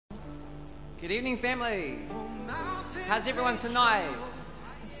Good evening, family. How's everyone tonight?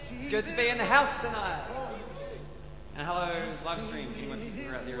 Good to be in the house tonight. And hello, live stream, anyone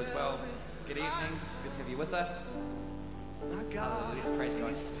who's out there as well. Good evening, good to have you with us. Hallelujah, praise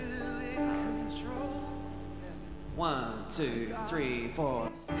God. 1, 2, 3,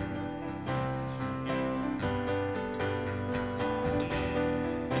 4.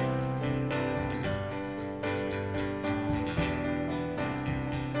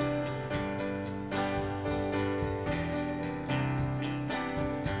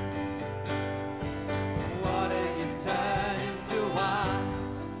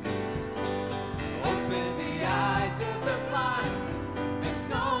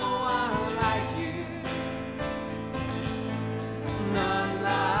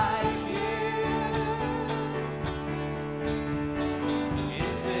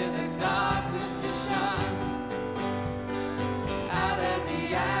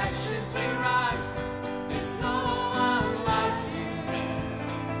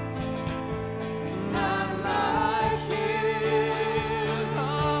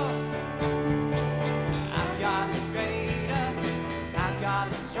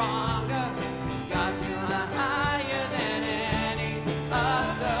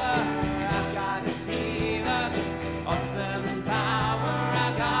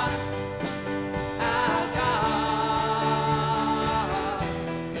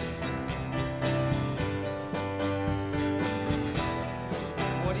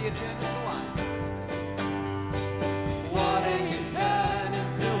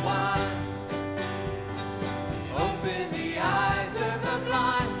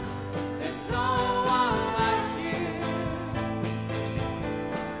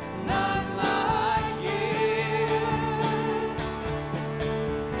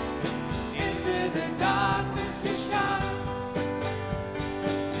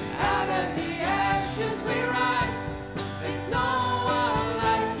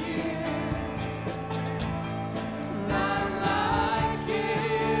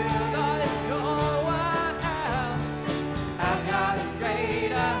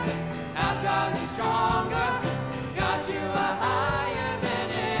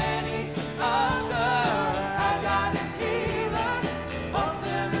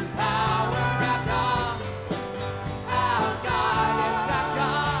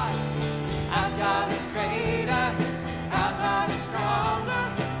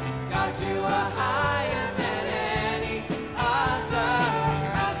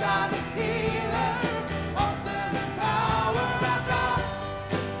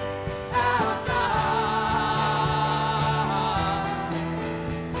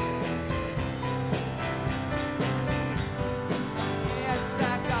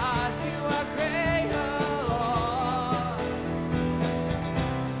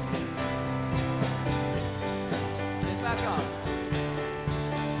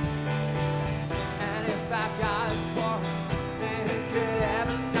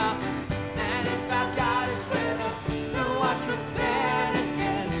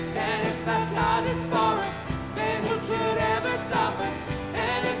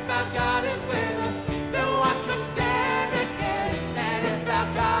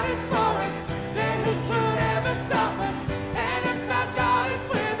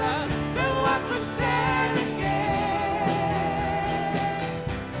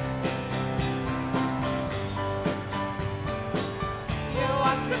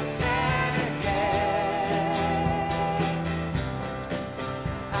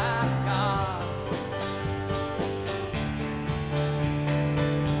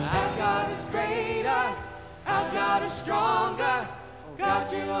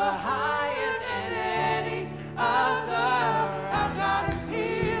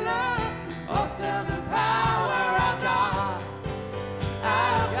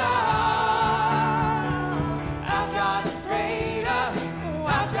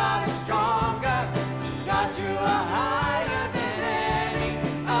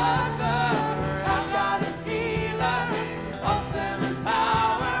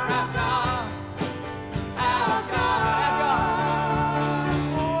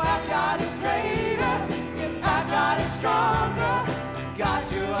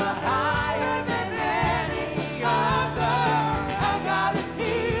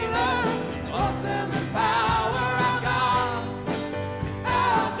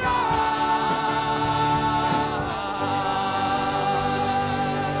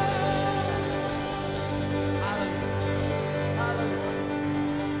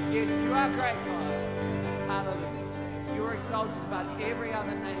 About every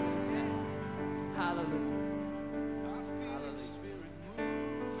other name in his name. Hallelujah. Hallelujah.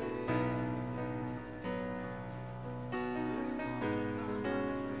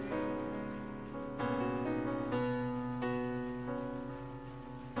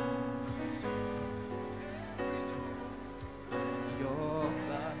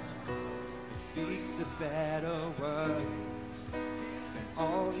 a better word than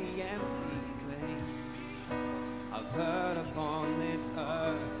all the empty claims I've heard upon this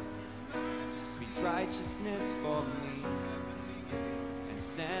earth. Speaks righteousness for me and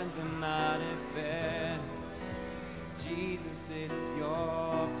stands a manifest. Jesus, it's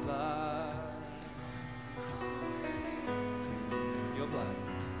your blood. Your blood.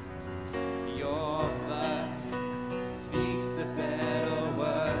 Your blood speaks a better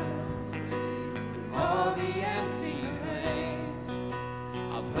word than all the empty claims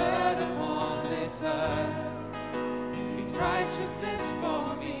I've heard upon this earth. Speaks righteousness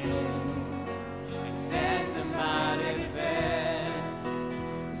for me and stands a manifest.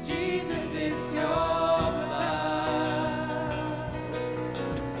 Jesus, it's your blood.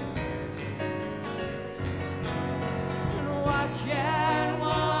 And what can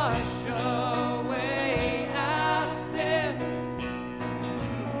wash away our sins?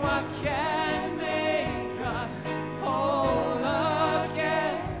 What can make us whole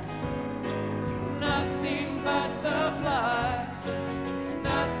again? Nothing but the blood,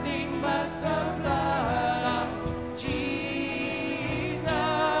 nothing but the blood of Jesus.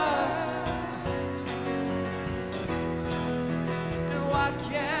 And what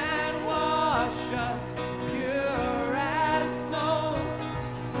can wash us pure as snow?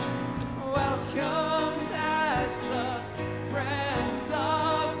 Welcomed as the friends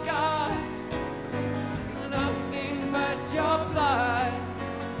of God. Nothing but your blood,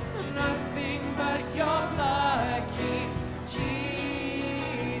 nothing but your blood, King Jesus.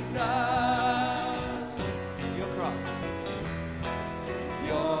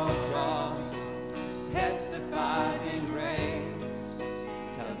 Your cross testifies in grace,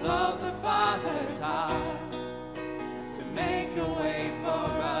 tells of the Father's heart to make a way for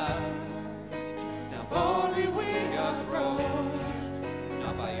us. Now boldly we approach,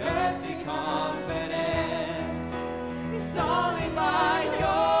 not by earthly confidence, it's only by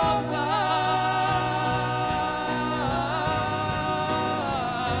your blood.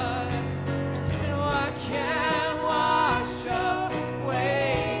 And what can wash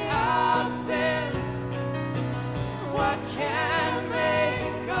away our sins? What can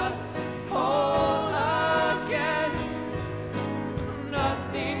make us whole again?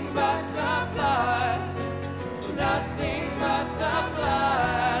 Nothing but the blood, nothing but the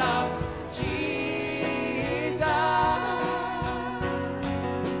blood of Jesus.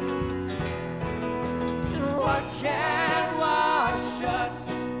 And what can wash us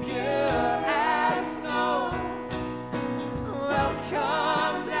pure as snow?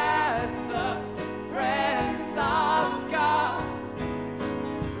 Welcomed as the friends of God.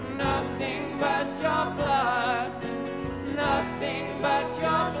 Nothing but your blood, nothing but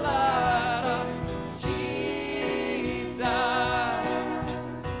your blood of Jesus.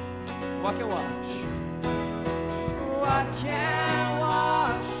 What can wash? What can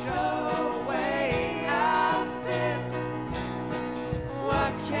wash away our sins?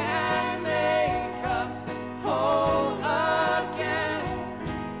 What can make us whole again?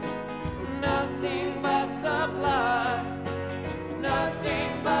 Nothing but the blood, nothing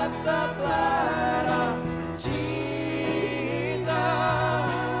but the blood of Jesus.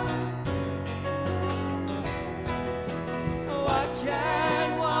 What can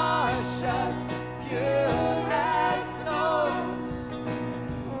wash us pure as snow?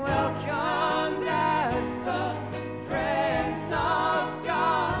 Welcomed as the friends of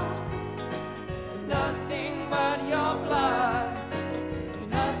God. Nothing but your blood,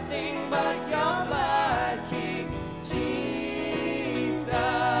 nothing but your blood, King Jesus.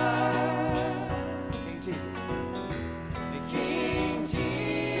 King Jesus. The King Jesus.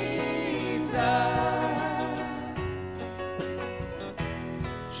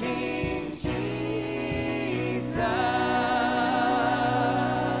 King Jesus.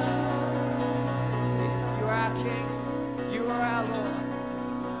 Yes, you are our King. You are our Lord.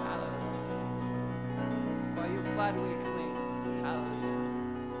 Hallelujah. By your blood we are cleansed. Hallelujah.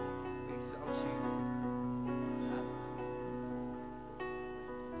 We exalt you. Hallelujah.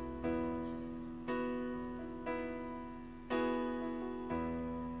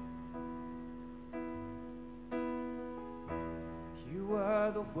 You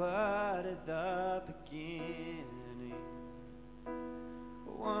were the Word at the beginning,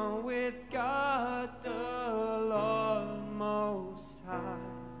 one with God the Lord Most High.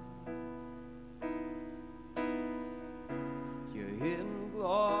 Your hidden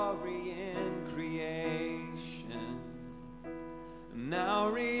glory in creation, now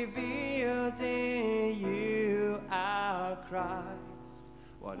revealed in you, our Christ.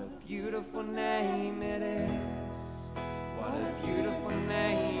 What a beautiful name it is. What a beautiful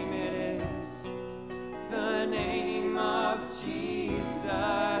name it is.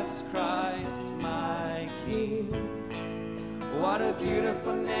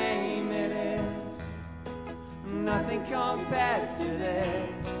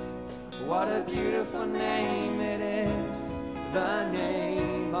 What a beautiful name it is, the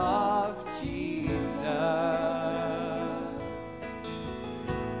name of Jesus.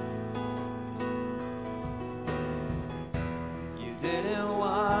 You didn't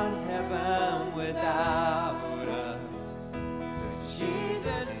want heaven without us, so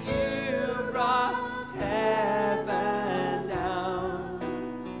Jesus, you brought heaven down.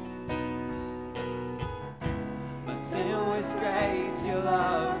 My sin was great, your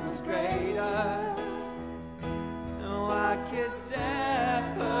love was greater. No, I could separate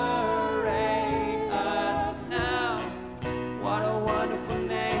us now. What a wonderful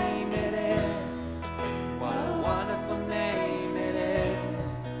name it is. What a wonderful name it is.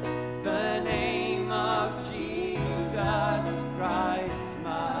 The name of Jesus Christ,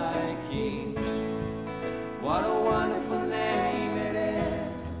 my King. What a wonderful name it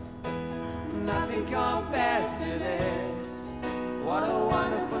is. Nothing compares to this. What a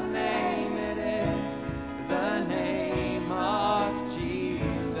wonderful name it is. The name of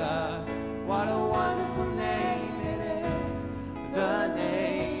Jesus. What a wonderful name it is. The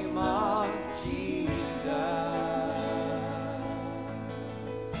name of Jesus.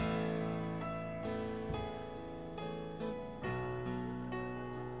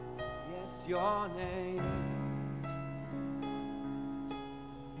 Yes, your name.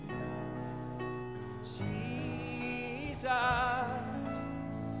 Jesus,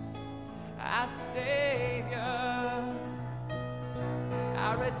 our Savior,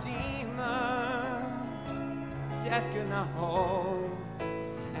 our Redeemer. Death could not hold,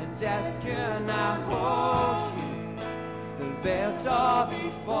 and death could not hold you. The veil tore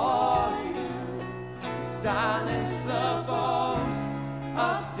before you. You silenced the boast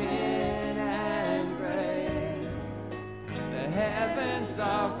of sin and grave. The heavens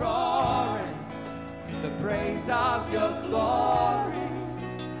are roaring the praise of your glory,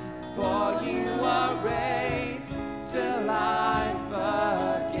 for you are raised to life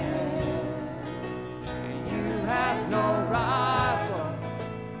again. You have no rival,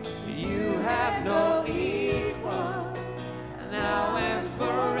 you have no equal, now and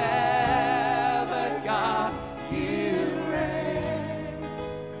forever, God, you reign.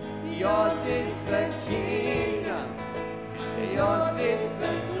 Yours is the kingdom, yours is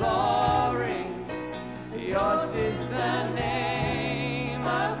the glory, yours is the name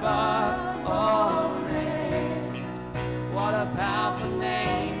above all names. What a powerful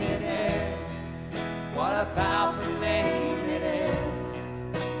name it is. What a powerful name it is.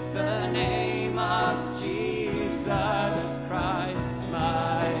 The name of Jesus Christ,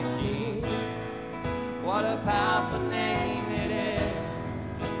 my King. What a powerful name it is.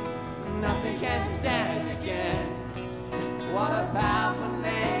 Nothing can stand against. What a powerful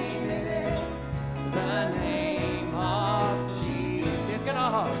name it is. The name of Jesus. Death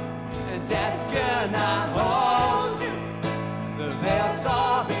cannot hold, and death cannot hold you. The veil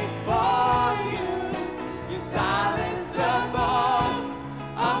tore before you. You silenced the boast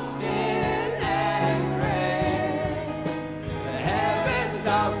of sin and grave. The heavens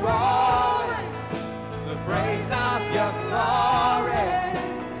are roaring the praise of your glory,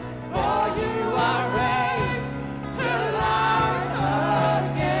 for you are raised to life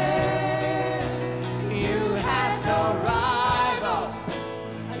again. You have no rival,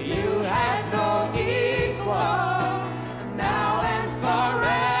 you have no equal, now and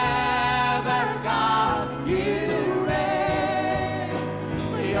forever, God, you reign.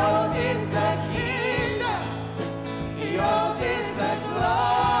 Yours is the kingdom, yours is the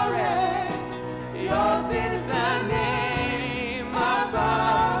glory, yours is the name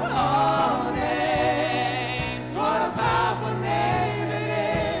above all names. What a powerful name it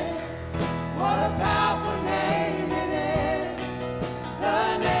is. What a powerful name it is. The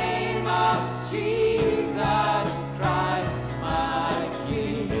name of Jesus Christ, my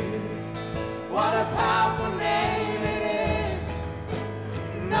King. What a powerful name it is.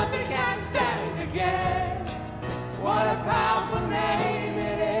 Nothing can stand against. What a powerful name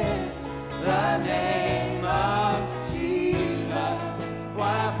it is. The name of Jesus.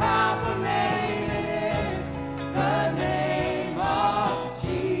 What a powerful name it is. The name of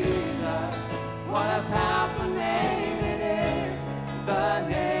Jesus. What a powerful name it is. The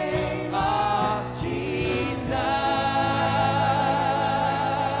name of Jesus.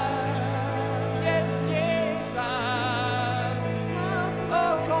 Yes, Jesus.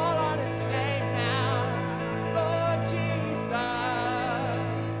 Oh, call on his name now. Lord Jesus.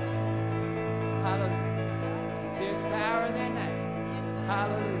 Hallelujah. There's power in that name.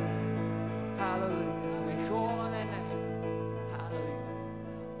 Hallelujah. Hallelujah. We call on that name. Hallelujah.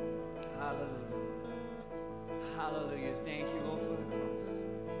 Hallelujah. Hallelujah. Thank you, Lord, for the cross.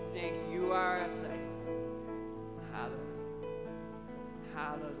 Thank you. You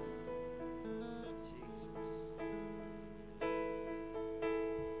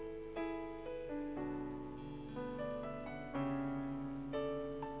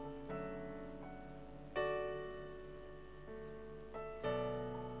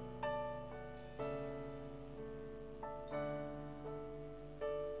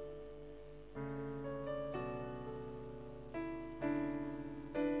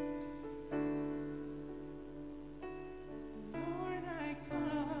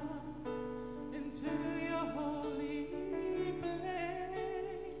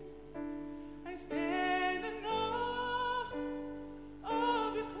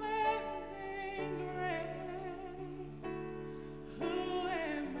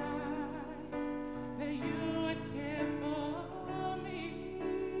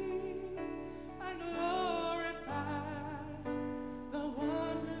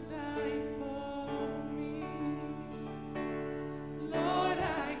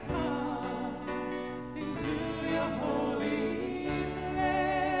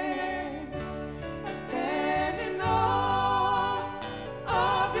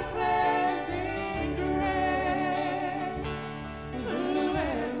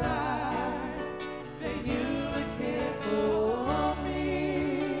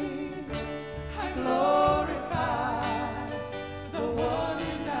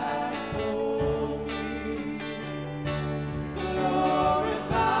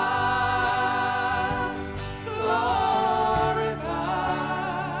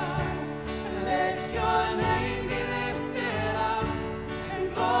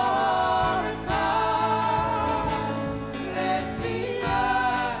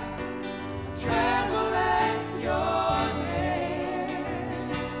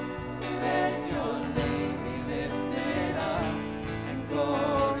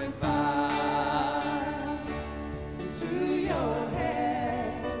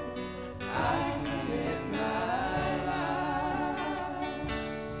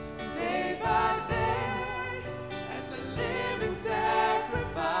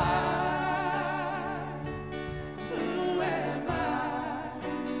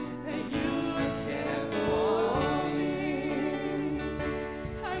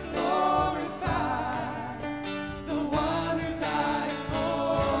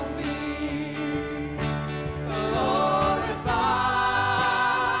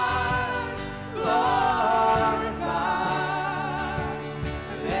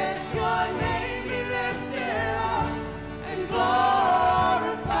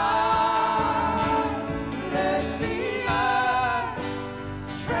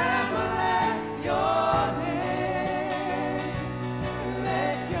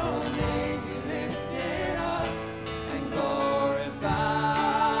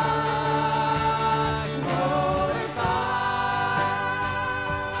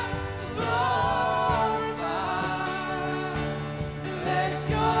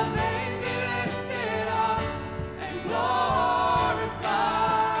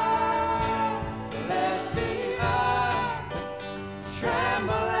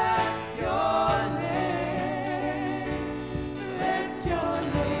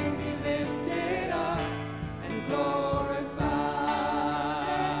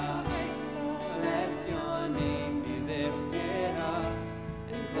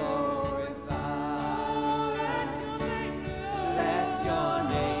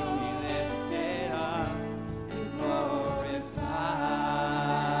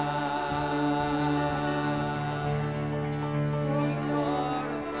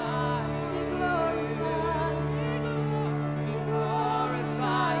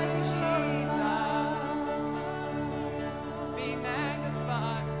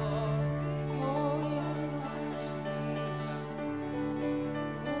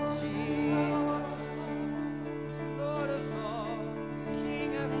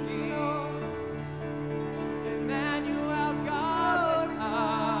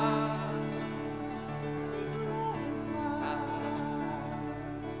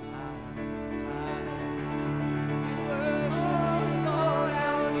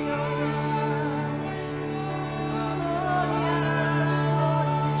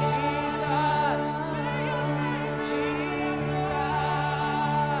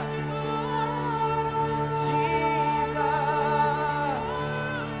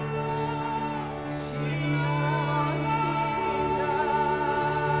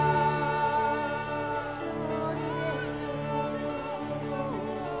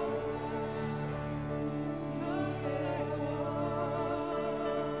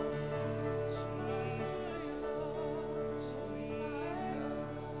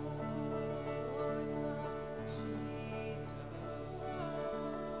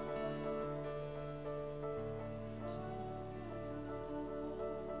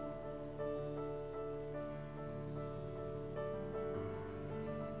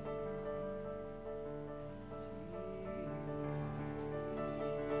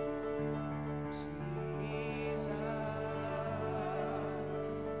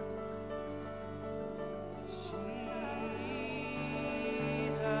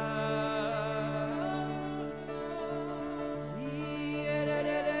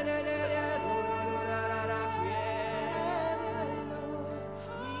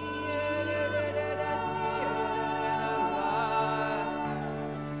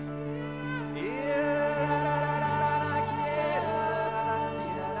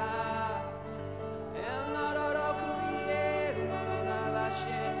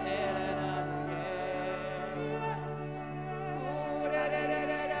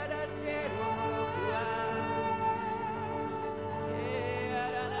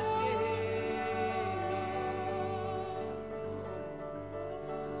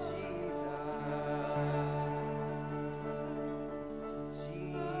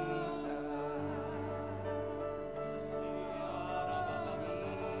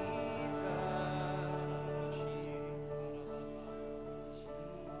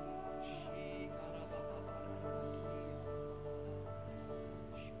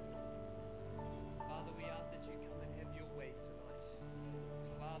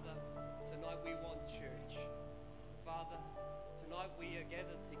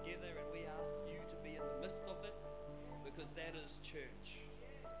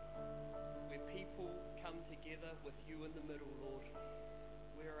together with you in the middle, Lord.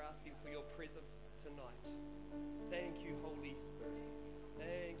 We are asking for your presence tonight. Thank you, Holy Spirit.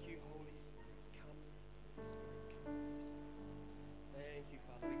 Thank you, Holy Spirit. Come, Holy Spirit. Come, Holy Spirit. Thank you,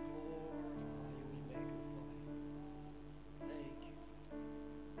 Father. We glorify you. We magnify you. Thank you,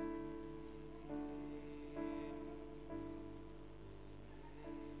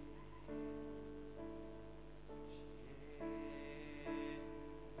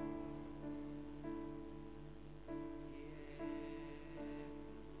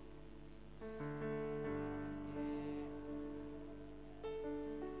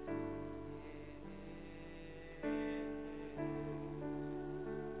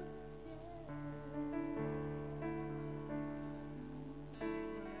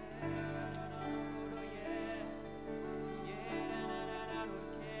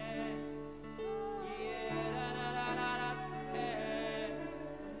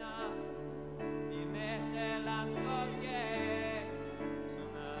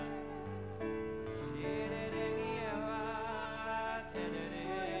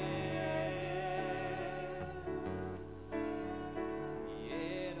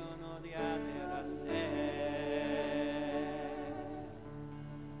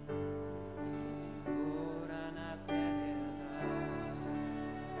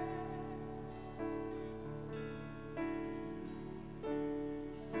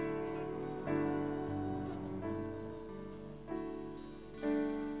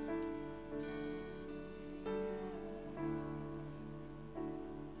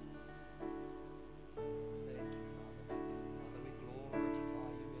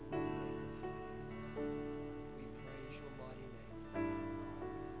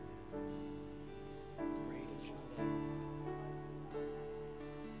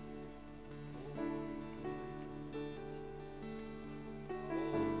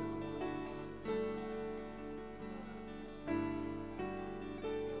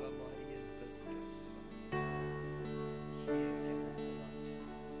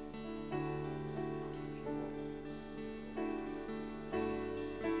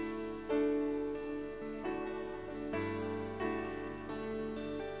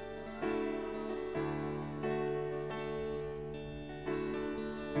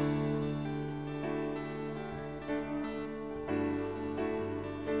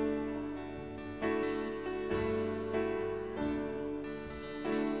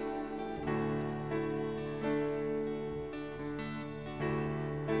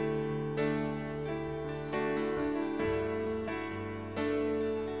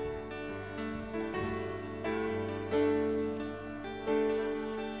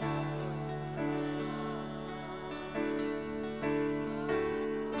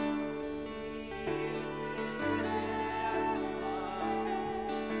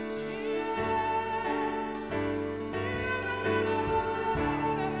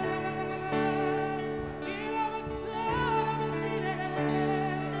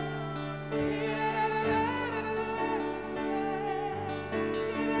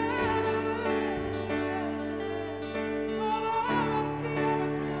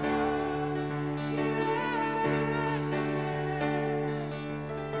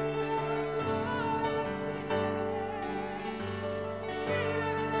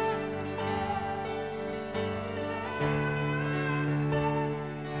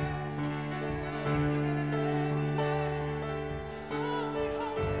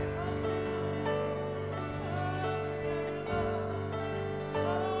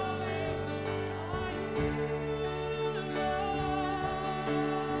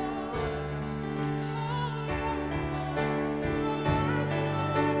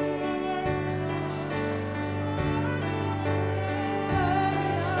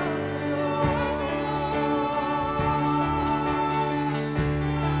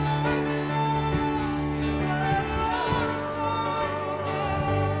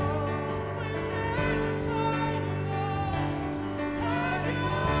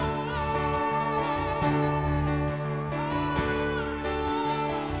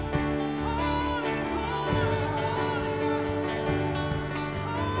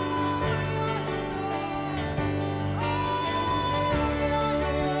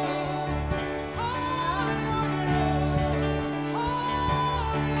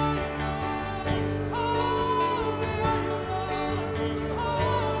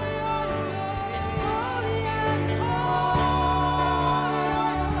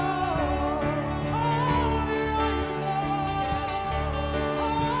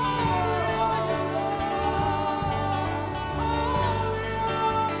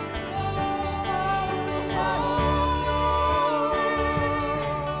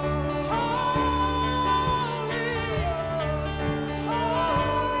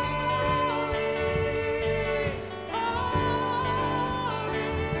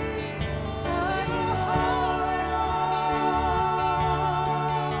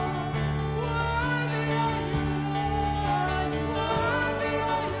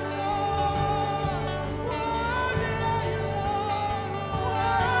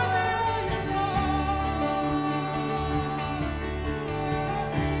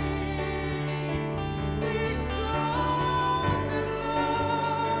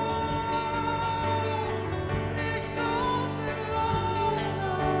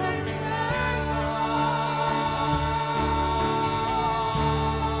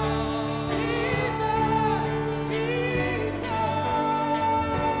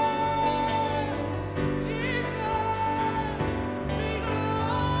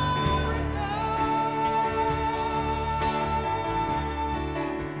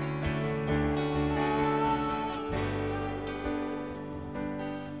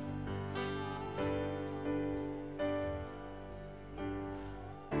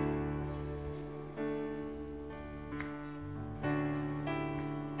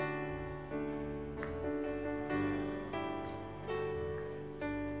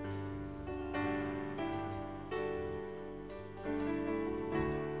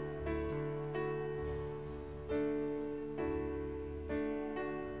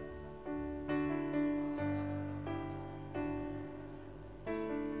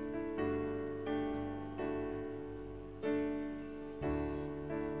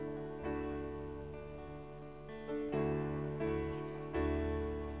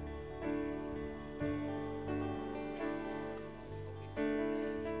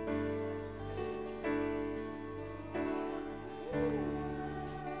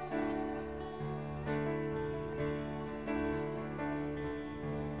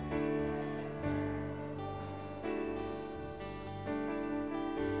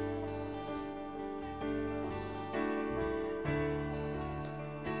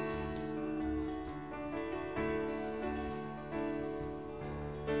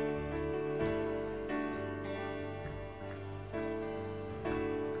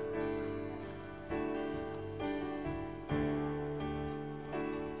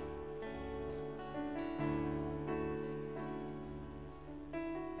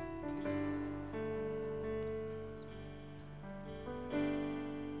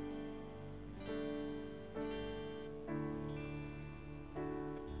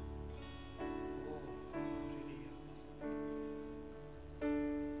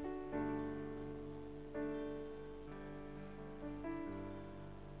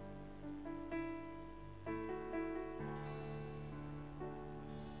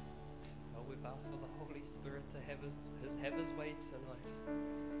 ask for the Holy Spirit to have his way tonight.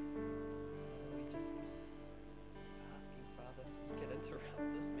 We just keep asking, Father, you can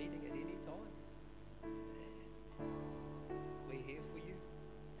interrupt this meeting at any time. We're here for you.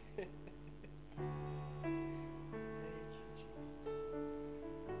 Thank you, Jesus.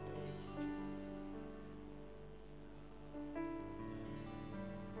 Thank you, Jesus.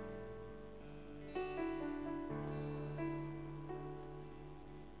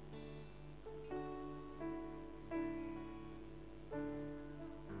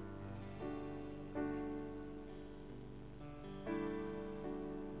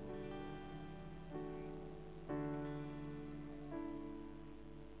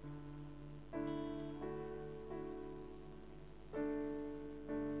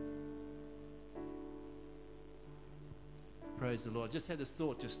 Praise the Lord. Just had this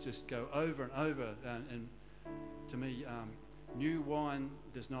thought just go over and over. And to me, new wine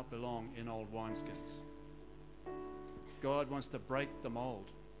does not belong in old wineskins. God wants to break the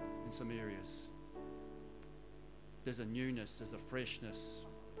mold in some areas. There's a newness, there's a freshness.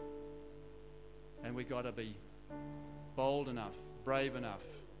 And we got to be bold enough, brave enough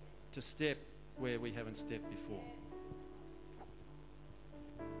to step where we haven't stepped before.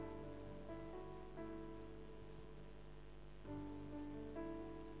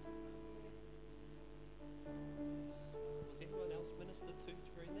 Was anyone else ministered to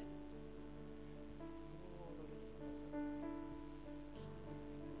during that?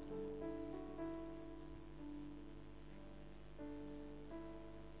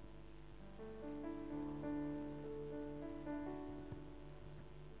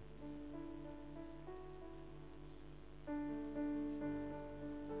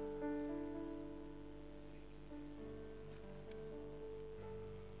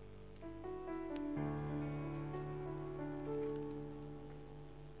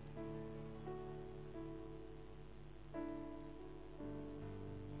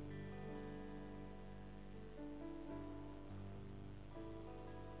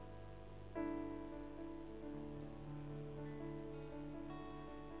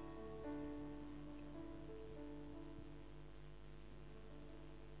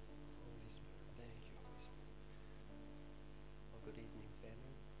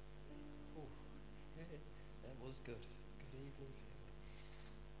 Good. Good evening,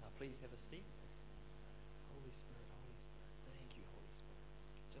 family. Please have a seat. Holy Spirit, Holy Spirit. Thank you, Holy Spirit.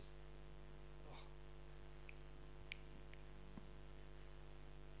 Just,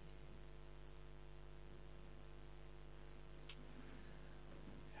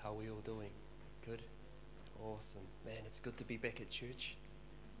 How are we all doing? Good? Awesome. Man, it's good to be back at church.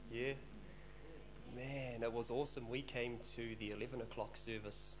 Yeah? Man, it was awesome. We came to the 11 o'clock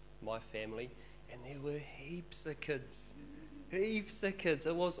service, my family, and there were heaps of kids. Heaps of kids.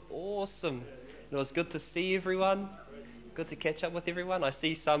 It was awesome. It was good to see everyone. Good to catch up with everyone. I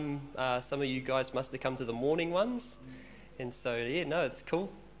see some of you guys must have come to the morning ones. And so, yeah, no, it's cool.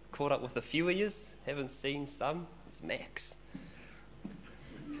 Caught up with a few of yous. Haven't seen some. It's Max.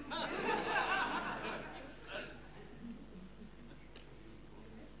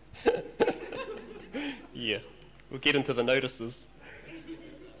 Yeah, we'll get into the notices.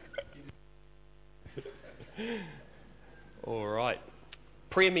 All right.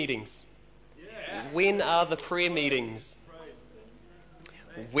 Prayer meetings. Yeah. When are the prayer meetings?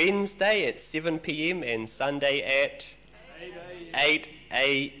 Wednesday at 7 p.m. and Sunday at 8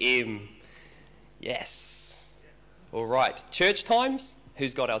 a.m. Yes. All right. Church times?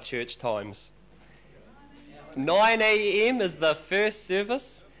 Who's got our church times? 9 a.m. is the first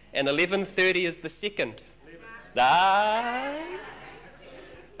service and 11:30 is the second.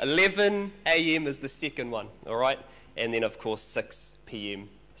 11 a.m. is the second one, all right? And then, of course, 6 p.m.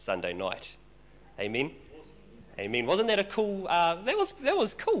 Sunday night. Amen? Amen. Wasn't that a cool, that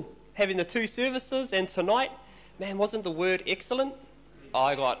was cool, having the two services. And tonight, man, wasn't the word excellent?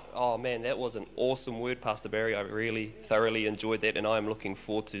 Oh man, that was an awesome word, Pastor Barry. I really thoroughly enjoyed that, and I am looking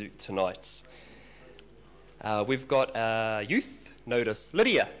forward to tonight's. We've got youth notice.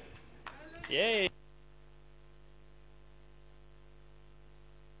 Lydia. Yay.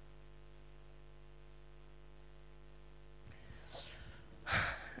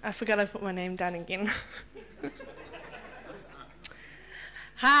 I forgot I put my name down again.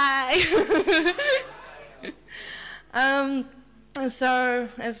 Hi. So,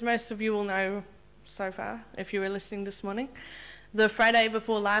 as most of you will know so far, if you were listening this morning, the Friday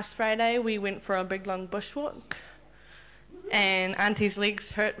before last Friday, we went for a big long bushwalk, and Auntie's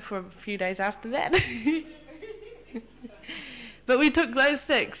legs hurt for a few days after that. But we took glow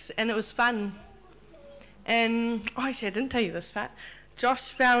sticks, and it was fun. And, oh, actually, I didn't tell you this part. Josh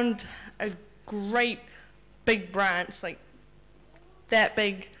found a great big branch, like that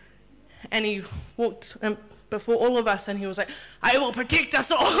big, and he walked before all of us, and he was like, "I will protect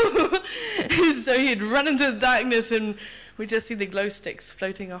us all." So he'd run into the darkness, and we just see the glow sticks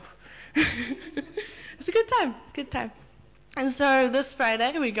floating off. It's a good time, good time. And so this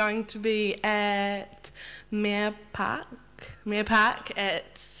Friday we're going to be at Mere Park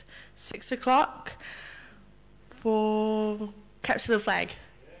at 6 o'clock for Capture the Flag.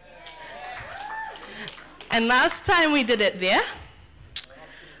 And last time we did it there,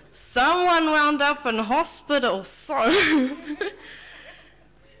 someone wound up in hospital, so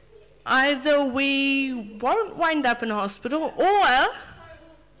either we won't wind up in hospital or...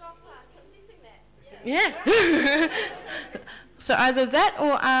 Yeah. So either that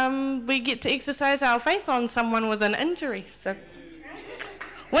or we get to exercise our faith on someone with an injury. So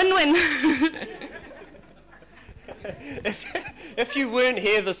win-win. If you weren't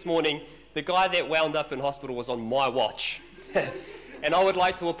here this morning, the guy that wound up in hospital was on my watch. And I would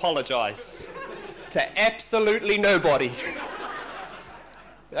like to apologise to absolutely nobody.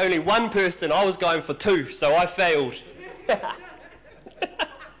 Only one person. I was going for 2, so I failed.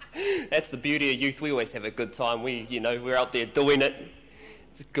 That's the beauty of youth. We always have a good time. We're out there doing it.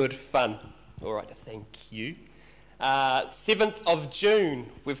 It's good fun. All right, thank you. 7th of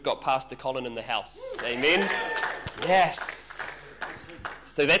June, we've got Pastor Colin in the house. Amen. Yes.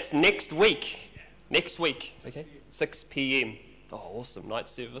 So that's next week. Next week, okay? 6 p.m. Oh, awesome. Night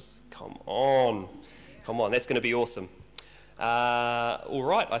service. Come on. That's going to be awesome. All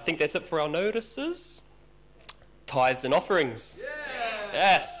right, I think that's it for our notices. Tithes and offerings. Yeah.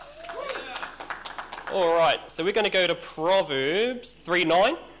 Yes. All right, so we're going to go to Proverbs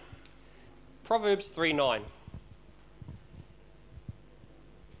 3:9. Proverbs 3:9.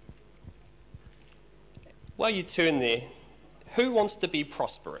 While you turn there, who wants to be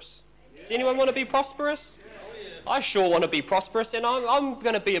prosperous? Does anyone want to be prosperous? I sure want to be prosperous, and I'm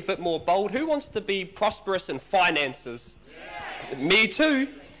going to be a bit more bold. Who wants to be prosperous in finances? Me too.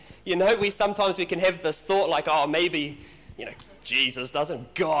 Sometimes we can have this thought like, oh, maybe,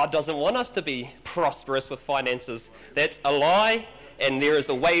 God doesn't want us to be prosperous with finances. That's a lie, and there is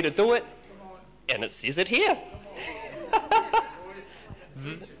a way to do it, and it says it here.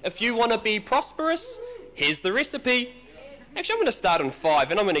 If you want to be prosperous, here's the recipe. Actually, I'm going to start in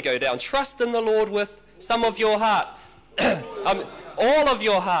 5, and I'm going to go down. Trust in the Lord with some of your heart. All of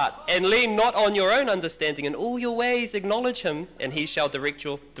your heart, and lean not on your own understanding. In all your ways acknowledge him, and he shall direct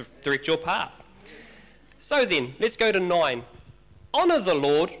your path. So then, let's go to 9. Honour the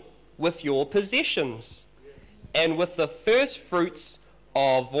Lord with your possessions, and with the first fruits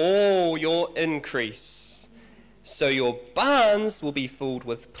of all your increase. So your barns will be filled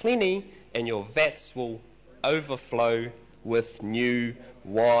with plenty, and your vats will overflow with new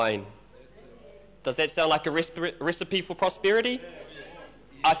wine. Does that sound like a recipe for prosperity?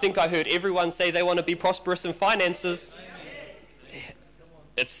 I think I heard everyone say they want to be prosperous in finances.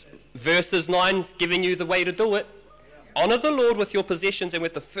 It's verses 9 giving you the way to do it. Honour the Lord with your possessions and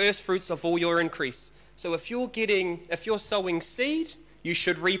with the first fruits of all your increase. So if you're sowing seed, you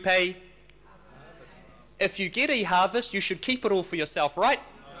should repay. If you get a harvest, you should keep it all for yourself, right?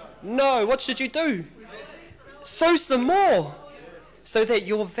 No, what should you do? Sow some more, so that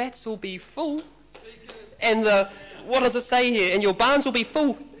your vats will be full. And what does it say here? And your barns will be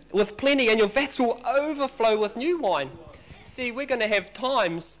full with plenty, and your vats will overflow with new wine. See, we're going to have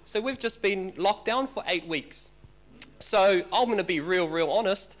times, so we've just been locked down for 8 weeks. So I'm going to be real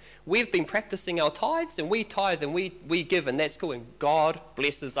honest. We've been practicing our tithes, and we tithe and we give, and that's cool. And God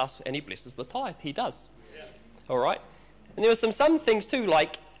blesses us, and he blesses the tithe. He does. Yeah. All right? And there were some things too,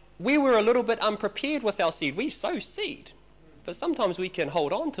 like we were a little bit unprepared with our seed. We sow seed. But sometimes we can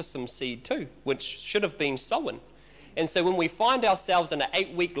hold on to some seed too, which should have been sown. And so when we find ourselves in an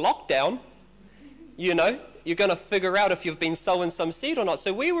 8-week lockdown, you're going to figure out if you've been sowing some seed or not.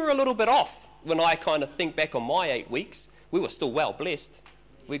 So we were a little bit off when I kind of think back on my 8 weeks. We were still well blessed.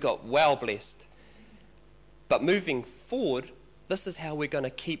 We got well blessed. But moving forward, this is how we're going to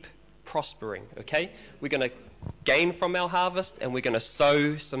keep prospering, okay? We're going to gain from our harvest, and we're going to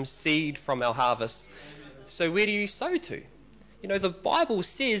sow some seed from our harvest. So where do you sow to? The Bible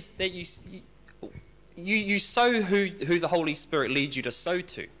says that you sow who the Holy Spirit leads you to sow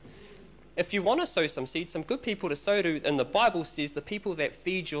to. If you want to sow some seed, some good people to sow to, and the Bible says the people that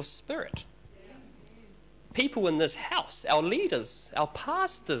feed your spirit. People in this house, our leaders, our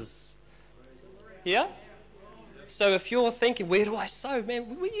pastors. Yeah? So if you're thinking, where do I sow?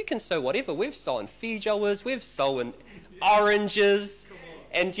 Man, you can sow whatever. We've sown feijoas, we've sown oranges.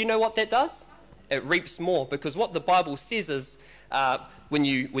 And do you know what that does? It reaps more, because what the Bible says is when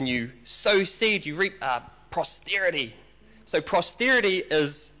you sow seed, you reap prosperity. So prosperity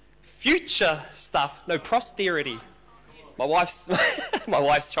is future stuff. No, posterity. My wife's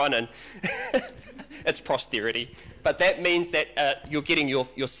trying to. It's prosperity, but that means that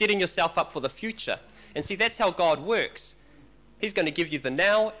you're setting yourself up for the future. And see, that's how God works. He's going to give you the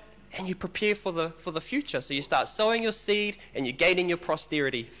now, and you prepare for the future. So you start sowing your seed, and you're gaining your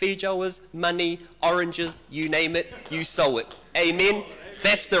prosperity. Feijoas, money, oranges, you name it, you sow it. Amen.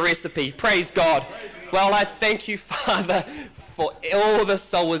 That's the recipe. Praise God. Well, I thank you, Father, for all the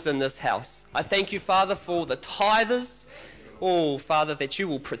sowers in this house. I thank you, Father, for the tithers. Oh, Father, that you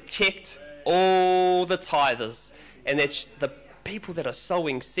will protect all the tithers, and that the people that are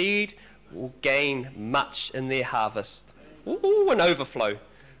sowing seed will gain much in their harvest. Ooh, an overflow.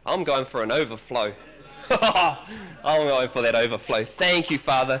 I'm going for an overflow. I'm going for that overflow. Thank you,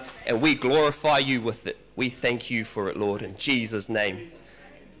 Father, and we glorify you with it. We thank you for it, Lord, in Jesus' name.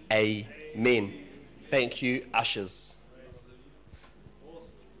 Amen. Thank you, ushers.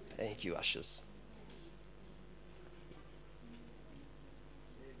 Thank you, ushers.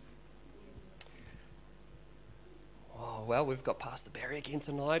 Oh, well, we've got Pastor Barry again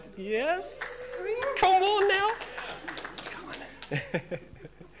tonight. Yes. Come on now. Come on.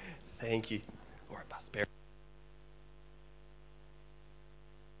 Thank you. All right, Pastor Barry.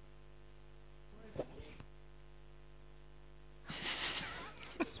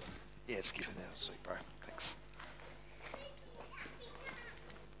 Yeah, just keep it there. Sweet, bro. Thanks.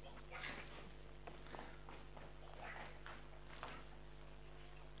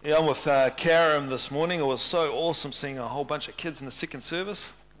 Yeah, I'm with Karen this morning. It was so awesome seeing a whole bunch of kids in the second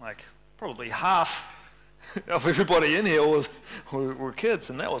service. Like, probably half of everybody in here were kids,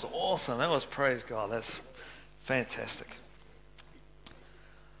 and that was awesome. That was, praise God. That's fantastic.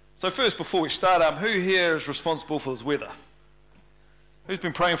 So first, before we start, who here is responsible for this weather? Who's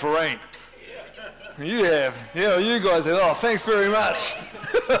been praying for rain? You have. Yeah, you guys have. Oh, thanks very much.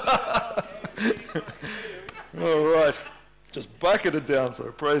 All right. Just bucket it down, so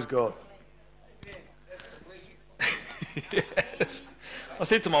praise God. Yes. I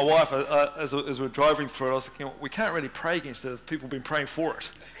said to my wife as we're driving through it, I was thinking, we can't really pray against it if people have been praying for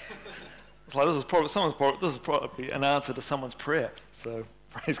it. It's like, this is probably an answer to someone's prayer. So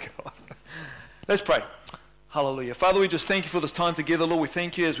praise God. Let's pray. Hallelujah. Father, we just thank you for this time together, Lord. We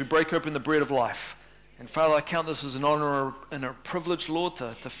thank you as we break open the bread of life. And Father, I count this as an honor and a privilege, Lord,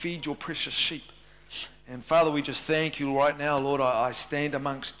 to feed your precious sheep. And Father, we just thank you right now, Lord. I stand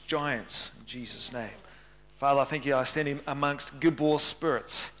amongst giants in Jesus' name. Father, I thank you. I stand amongst Gibor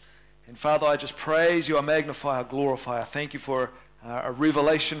spirits. And Father, I just praise you. I magnify, I glorify. I thank you for a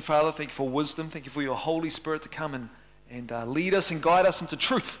revelation, Father. Thank you for wisdom. Thank you for your Holy Spirit to come and lead us and guide us into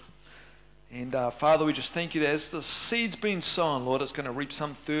truth. And Father, we just thank you that as the seed's been sown, Lord, it's going to reap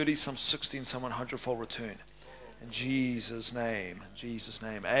some 30, some 60, and some 100-fold return. In Jesus' name. In Jesus'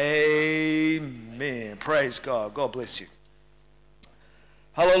 name. Amen. Praise God. God bless you.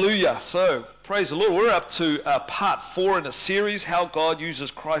 Hallelujah. So, praise the Lord. We're up to part 4 in a series, How God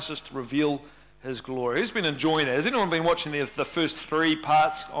Uses Crisis to Reveal His Glory. Who's been enjoying it? Has anyone been watching the first 3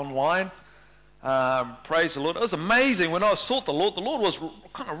 parts online? Praise the Lord. It was amazing. When I sought the Lord was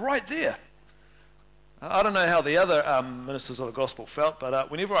kind of right there. I don't know how the other ministers of the gospel felt, but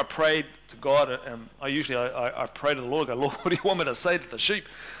whenever I prayed to God, I pray to the Lord, I go, Lord, what do you want me to say to the sheep?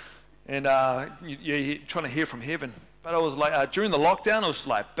 And you're trying to hear from heaven. But I was like, during the lockdown, it was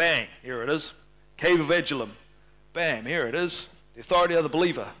like, bang, here it is. Cave of Adullam. Bam, here it is. The authority of the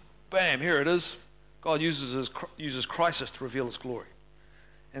believer. Bam, here it is. God uses crisis to reveal his glory.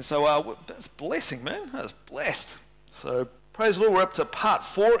 And so that's blessing, man. That's blessed. So praise the Lord, we're up to part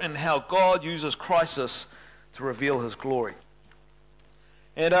 4 in how God uses crisis to reveal his glory.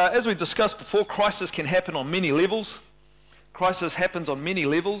 And as we discussed before, crisis can happen on many levels. Crisis happens on many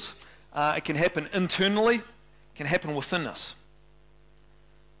levels. It can happen internally. It can happen within us.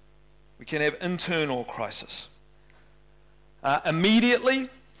 We can have internal crisis. Immediately,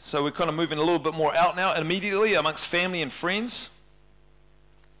 so we're kind of moving a little bit more out now, immediately amongst family and friends.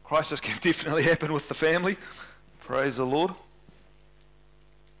 Crisis can definitely happen with the family. Praise the Lord.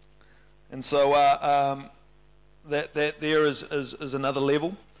 And so that there is another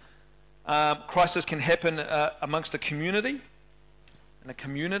level. Crisis can happen amongst a community. In a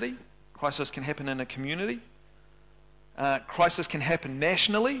community. Crisis can happen in a community. Crisis can happen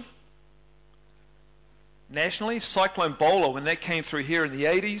nationally. Nationally, Cyclone Bola, when that came through here in the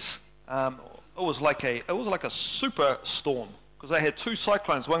 80s, it was like a super storm. Because they had 2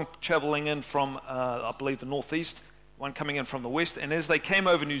 cyclones, one travelling in from, I believe, the northeast, one coming in from the west, and as they came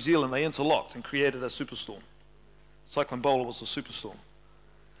over New Zealand, they interlocked and created a superstorm. Cyclone Bola was a superstorm.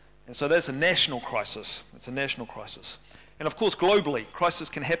 And so that's a national crisis. It's a national crisis. And of course, globally, crises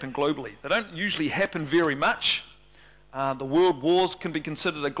can happen globally. They don't usually happen very much. The world wars can be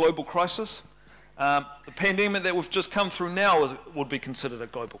considered a global crisis. The pandemic that we've just come through now would be considered a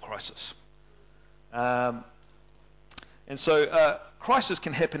global crisis. And so crisis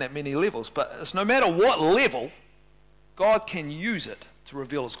can happen at many levels, but it's no matter what level, God can use it to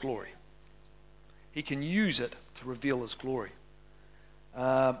reveal His glory. He can use it to reveal His glory.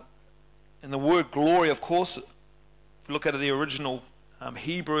 And the word glory, of course, if you look at the original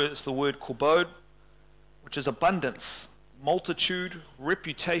Hebrew, it's the word kobod, which is abundance, multitude,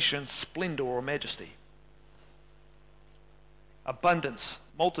 reputation, splendor, or majesty. Abundance,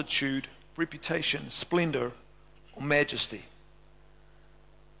 multitude, reputation, splendor, or majesty.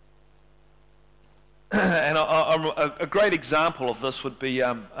 And a great example of this would be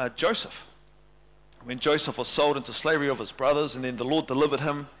Joseph. When Joseph was sold into slavery of his brothers, and then the Lord delivered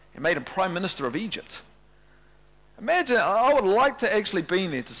him and made him prime minister of Egypt. Imagine, I would like to actually be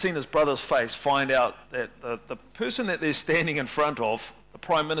there to see his brother's face, find out that the person that they're standing in front of, the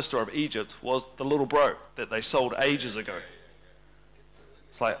prime minister of Egypt, was the little bro that they sold ages ago.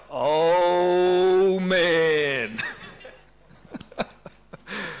 It's like, oh man.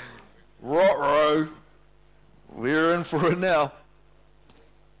 Ruh-roh. We're in for it now.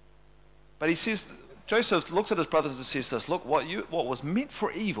 But he says, Joseph looks at his brothers and says this, look, what was meant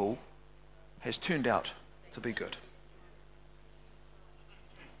for evil has turned out to be good.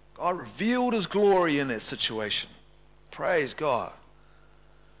 God revealed His glory in that situation. Praise God.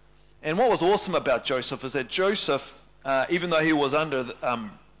 And what was awesome about Joseph is that Joseph, even though he was under the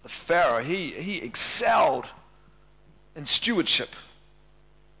Pharaoh, he excelled in stewardship.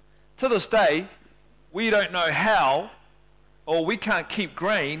 To this day, we don't know how, or we can't keep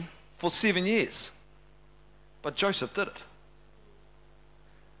grain for 7 years. But Joseph did it.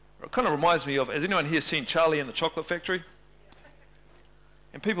 It kind of reminds me of, has anyone here seen Charlie and the Chocolate Factory?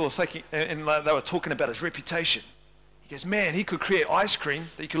 And people were saying, and they were talking about his reputation. He goes, man, he could create ice cream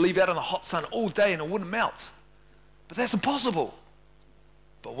that you could leave out in the hot sun all day and it wouldn't melt. But that's impossible.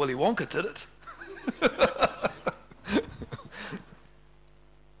 But Willy Wonka did it.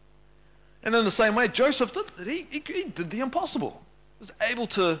 And in the same way, Joseph did it. He did the impossible. He was able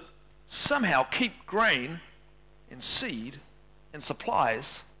to somehow keep grain and seed and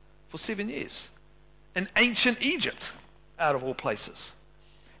supplies for 7 years in ancient Egypt, out of all places.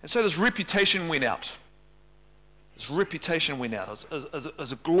 And so this reputation went out. This reputation went out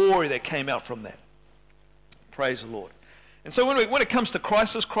as a glory that came out from that. Praise the Lord. And so when it comes to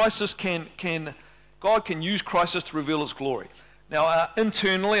crisis, God can use crisis to reveal His glory. Now,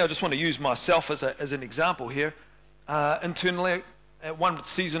 internally, I just want to use myself as an example here. Internally, at one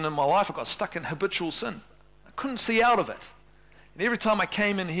season in my life, I got stuck in habitual sin. I couldn't see out of it. And every time I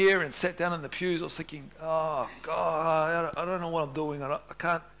came in here and sat down in the pews, I was thinking, oh, God, I don't know what I'm doing. I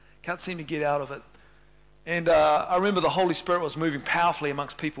can't seem to get out of it. And I remember the Holy Spirit was moving powerfully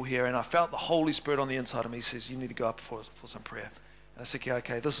amongst people here, and I felt the Holy Spirit on the inside of me. He says, you need to go up for some prayer. And I said,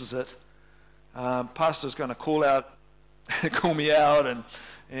 okay, this is it. Pastor's going to call me out, and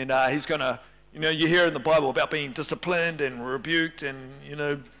he's going to, you hear in the Bible about being disciplined and rebuked and,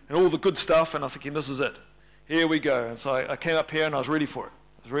 and all the good stuff, and I was thinking, this is it. Here we go. And so I came up here and I was ready for it.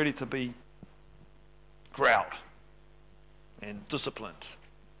 I was ready to be growled and disciplined.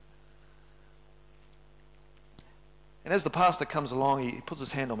 And as the pastor comes along, he puts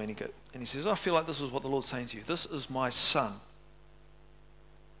his hand on me and he says, I feel like this is what the Lord's saying to you. This is my son,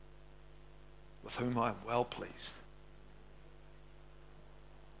 with whom I am well pleased.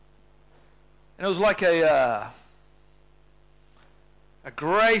 And it was like a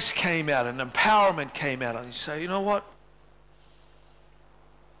grace came out, an empowerment came out. And you say, you know what?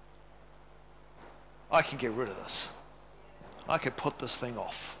 I can get rid of this. I can put this thing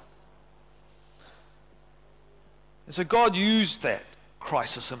off. And so God used that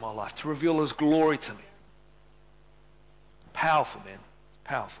crisis in my life to reveal His glory to me. Powerful, man.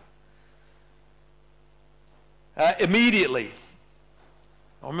 Powerful. Immediately,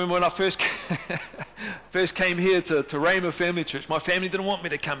 I remember when I first came here to Rhema Family Church, my family didn't want me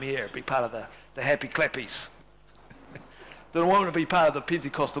to come here and be part of the happy clappies. Didn't want me to be part of the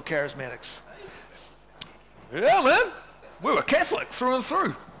Pentecostal charismatics. Yeah, man. We were Catholic through and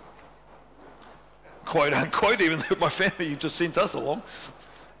through. Quote unquote, even though my family just sent us along.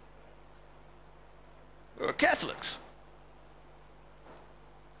 We were Catholics.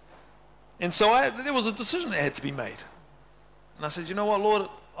 And so there was a decision that had to be made. And I said, you know what, Lord,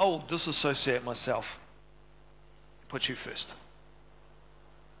 I'll disassociate myself. Put you first.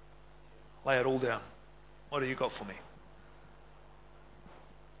 Lay it all down. What have you got for me?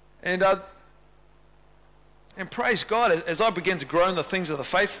 And praise God, as I began to grow in the things of the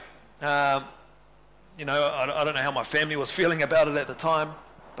faith, I don't know how my family was feeling about it at the time,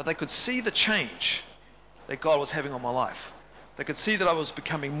 but they could see the change that God was having on my life. They could see that I was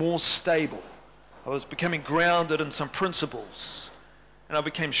becoming more stable. I was becoming grounded in some principles, and I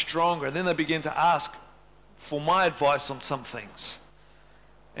became stronger. And then they began to ask for my advice on some things.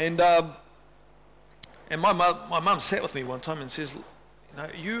 And my mum sat with me one time and says,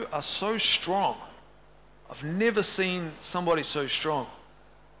 you are so strong. I've never seen somebody so strong.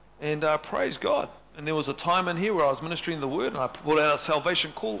 And praise God. And there was a time in here where I was ministering the word, and I pulled out a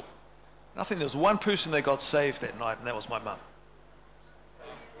salvation call. And I think there was one person that got saved that night, and that was my mum.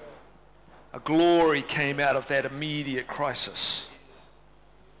 A glory came out of that immediate crisis.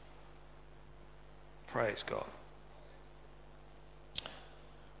 Praise God.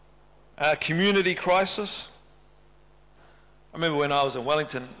 Community crisis. I remember when I was in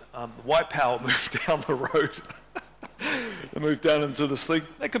Wellington, the White Power moved down the road. They moved down into this thing.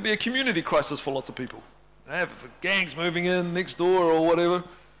 That could be a community crisis for lots of people. They have gangs moving in next door or whatever.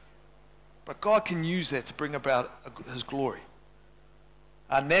 But God can use that to bring about His glory.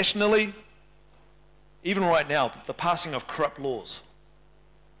 Nationally, even right now, the passing of corrupt laws.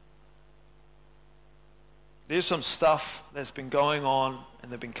 There's some stuff that's been going on,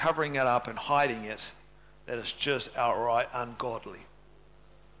 and they've been covering it up and hiding it, that is just outright ungodly.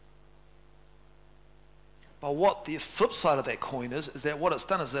 But what the flip side of that coin is that what it's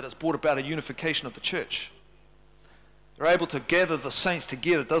done is that it's brought about a unification of the church. They're able to gather the saints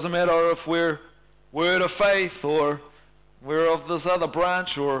together. It doesn't matter if we're Word of Faith, or we're of this other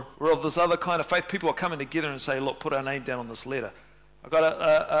branch, or we're of this other kind of faith. People are coming together and say, look, put our name down on this letter. I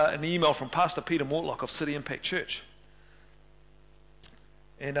got an email from Pastor Peter Mortlock of City Impact Church.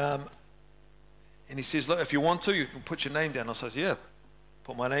 And he says, look, if you want to, you can put your name down. I says, yeah,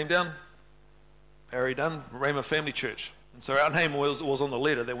 put my name down. Harry Dunn, Rhema Family Church. And so our name was on the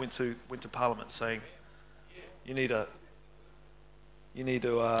letter that went to Parliament, saying, you need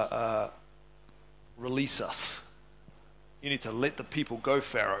to release us. You need to let the people go,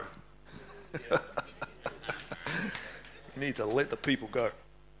 Pharaoh. You need to let the people go.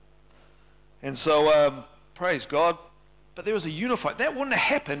 And so, praise God. But there was a unified. That wouldn't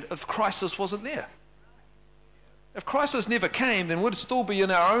have happened if crisis wasn't there. If crisis never came, then we'd still be in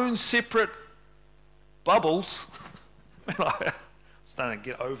our own separate bubbles. I'm starting to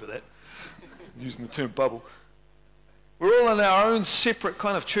get over that, using the term bubble. We're all in our own separate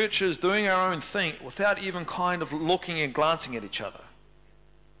kind of churches, doing our own thing, without even kind of looking and glancing at each other,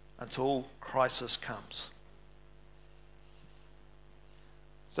 until crisis comes.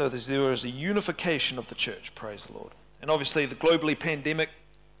 So there is a unification of the church, praise the Lord. And obviously the globally pandemic,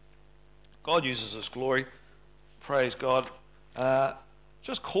 God uses His glory, praise God.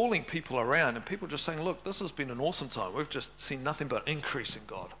 Just calling people around, and people just saying, look, this has been an awesome time. We've just seen nothing but increase in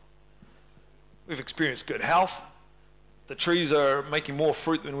God. We've experienced good health. The trees are making more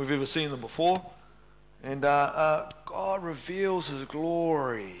fruit than we've ever seen them before. And God reveals His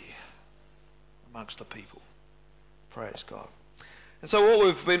glory amongst the people. Praise God. And so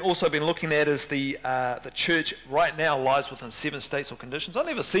what we've also been looking at is the church right now lies within 7 states or conditions. I've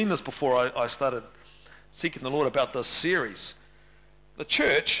never seen this before I started seeking the Lord about this series. The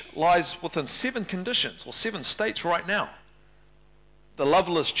church lies within 7 conditions or 7 states right now. The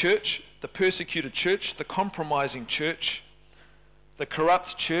loveless church, the persecuted church, the compromising church, the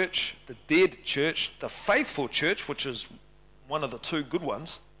corrupt church, the dead church, the faithful church, which is one of the 2 good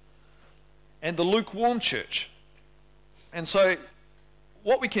ones, and the lukewarm church. And so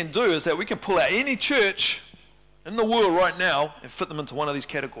what we can do is that we can pull out any church in the world right now and fit them into one of these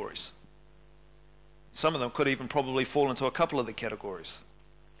categories. Some of them could even probably fall into a couple of the categories.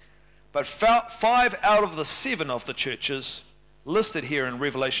 But 5 out of the 7 of the churches listed here in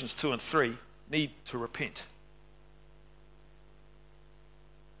Revelations 2 and 3 need to repent.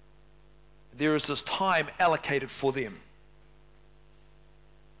 There is this time allocated for them.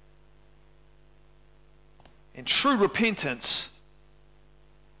 And true repentance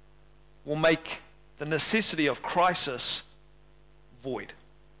will make the necessity of crisis void.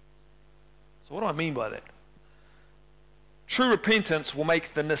 So what do I mean by that? True repentance will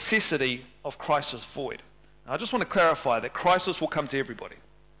make the necessity of crisis void. Now, I just want to clarify that crisis will come to everybody.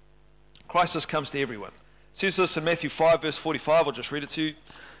 Crisis comes to everyone. It says this in Matthew 5 verse 45, I'll just read it to you.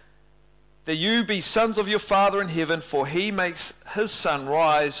 That you be sons of your Father in heaven, for He makes His sun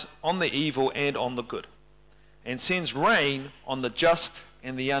rise on the evil and on the good, and sends rain on the just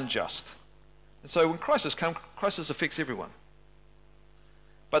and the unjust. And so when crisis comes, crisis affects everyone.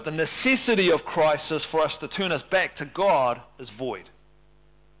 But the necessity of crisis for us to turn us back to God is void.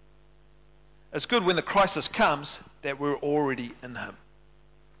 it's good when the crisis comes that we're already in him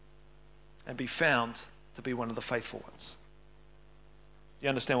and be found to be one of the faithful ones. You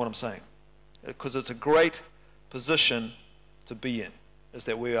understand what I'm saying? Because it's a great position to be in, is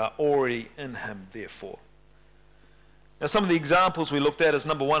that we are already in him, therefore. Now, some of the examples we looked at is,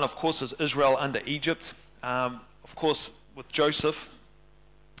 number one, of course, is Israel under Egypt. Of course, with Joseph,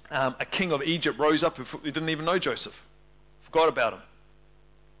 a king of Egypt rose up who didn't even know Joseph. Forgot about him.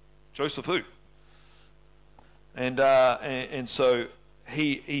 Joseph who? And so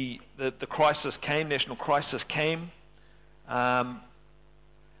the crisis came, national crisis came,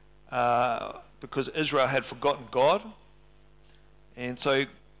 because Israel had forgotten God. And so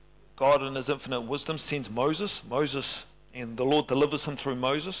God in his infinite wisdom sends Moses, and the Lord delivers him through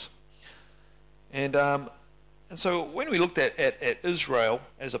Moses. And so when we looked at Israel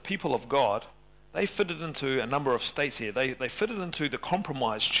as a people of God, they fitted into a number of states here. They fitted into the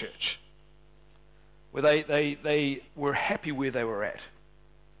compromised church, where they were happy where they were at.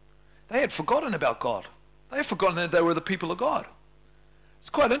 They had forgotten about God. They had forgotten that they were the people of God. It's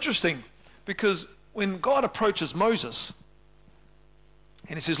quite interesting, because when God approaches Moses,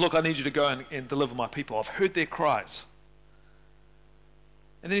 and he says, look, I need you to go and deliver my people. I've heard their cries.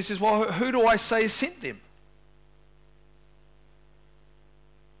 And then he says, well, who do I say sent them?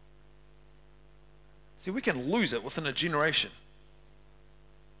 See, we can lose it within a generation.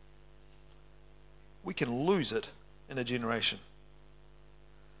 We can lose it in a generation.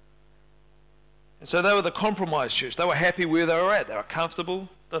 And so they were the compromised church. They were happy where they were at. They were comfortable.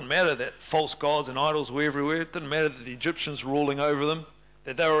 Didn't matter that false gods and idols were everywhere. It didn't matter that the Egyptians were ruling over them,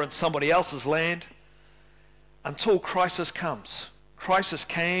 that they were in somebody else's land, until crisis comes. Crisis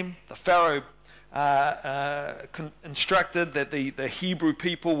came. The Pharaoh instructed that the Hebrew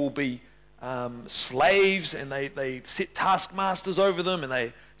people will be slaves, and they set taskmasters over them, and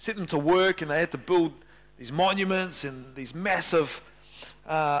they set them to work, and they had to build these monuments and these massive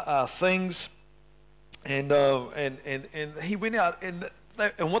things. And he went out, and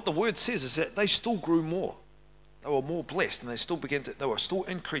what the word says is that they still grew more. They were more blessed, and they were still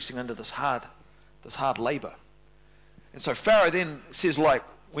increasing under this hard labor. And so Pharaoh then says, like,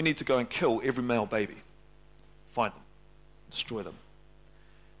 we need to go and kill every male baby. Find them, destroy them.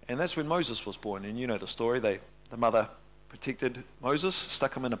 And that's when Moses was born. And you know the story. The mother protected Moses,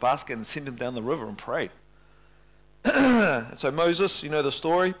 stuck him in a basket, and sent him down the river and prayed. And so Moses, you know the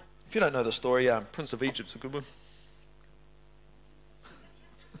story. If you don't know the story, Prince of Egypt's a good one.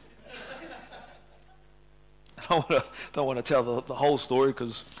 I don't want to tell the whole story,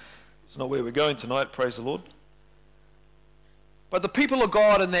 because it's not where we're going tonight, praise the Lord. But the people of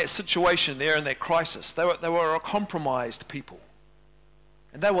God in that situation there, in that crisis, they were a compromised people.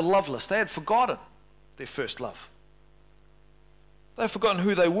 And they were loveless. They had forgotten their first love. They had forgotten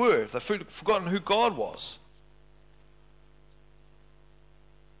who they were. They had forgotten who God was.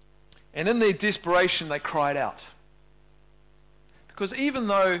 And in their desperation, they cried out. Because even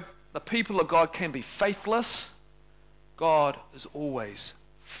though the people of God can be faithless, God is always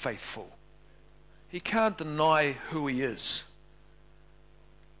faithful. He can't deny who he is.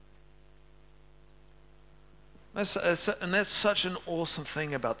 And that's such an awesome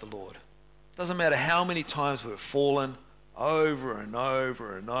thing about the Lord. It doesn't matter how many times we've fallen, over and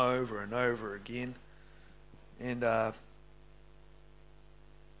over and over and over again. And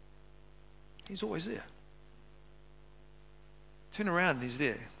he's always there. Turn around and he's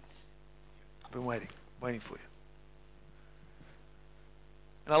there. I've been waiting for you.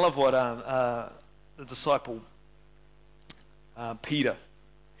 And I love what the disciple Peter,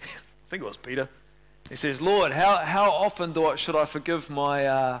 I think it was Peter, he says, Lord, how often should I forgive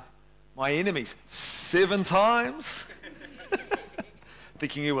my enemies? 7 times?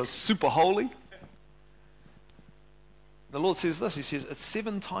 Thinking he was super holy. The Lord says this, he says, it's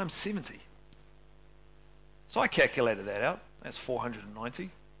 7 times 70. So I calculated that out. That's 490.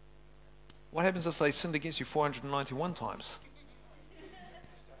 What happens if they sinned against you 491 times?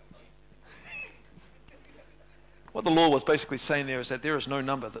 What the Lord was basically saying there is that there is no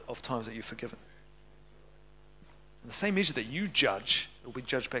number of times that you're forgiven. And the same measure that you judge, it will be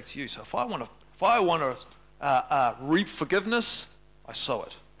judged back to you. So if I want to reap forgiveness, I sow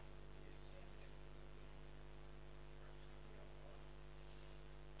it.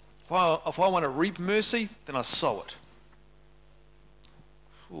 If I want to reap mercy, then I sow it.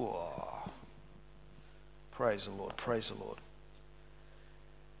 Ooh. Praise the Lord, praise the Lord.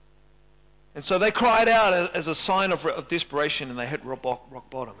 And so they cried out as a sign of desperation, and they hit rock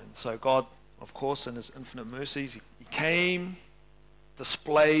bottom. And so God, of course, in his infinite mercies, he came,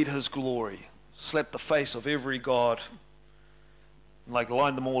 displayed his glory, slapped the face of every god, and like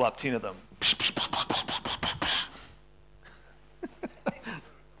lined them all up, 10 of them. Let's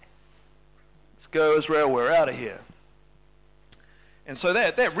go, Israel, we're out of here. And so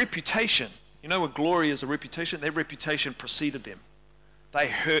that reputation, you know what glory is, a reputation? That reputation preceded them. They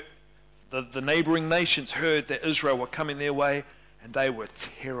heard, the neighboring nations heard that Israel were coming their way, and they were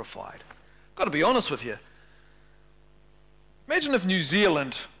terrified. Got to be honest with you. Imagine if New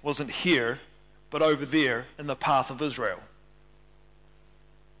Zealand wasn't here, but over there in the path of Israel.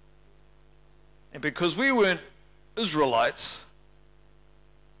 And because we weren't Israelites,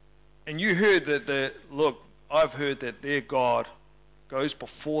 and you heard that look, I've heard that their God goes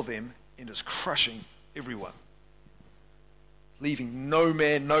before them and is crushing everyone, leaving no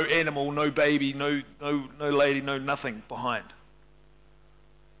man, no animal, no baby, no lady, no nothing behind.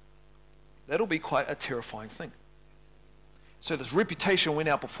 That'll be quite a terrifying thing. So this reputation went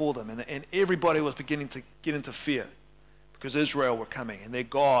out before them, and everybody was beginning to get into fear because Israel were coming, and their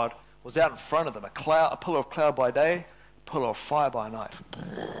God was out in front of them, a pillar of cloud by day, a pillar of fire by night.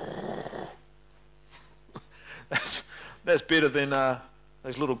 That's better than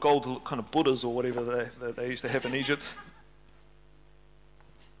those little gold kind of Buddhas or whatever they used to have in Egypt.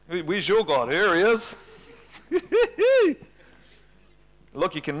 Where's your God? Here he is.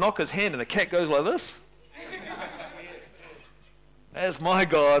 Look, you can knock his hand and the cat goes like this. That's my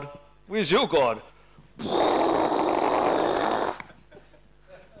God. Where's your God?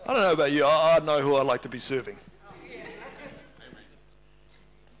 I don't know about you. I know who I'd like to be serving.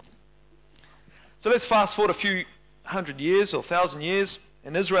 So let's fast forward a few hundred years or 1,000 years,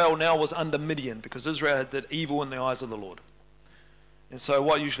 and Israel now was under Midian because Israel did evil in the eyes of the Lord. And so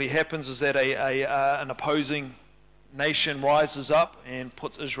what usually happens is that an opposing nation rises up and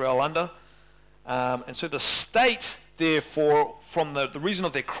puts Israel under. And so the state, therefore, from the reason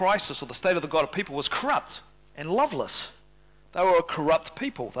of their crisis or the state of the God of people was corrupt and loveless. They were a corrupt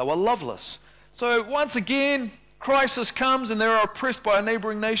people. They were loveless. So once again, crisis comes and they're oppressed by a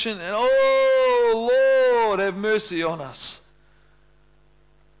neighboring nation. And oh, Lord, have mercy on us.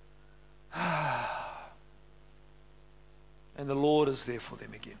 And the Lord is there for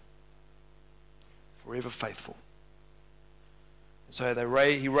them again. Forever faithful. And so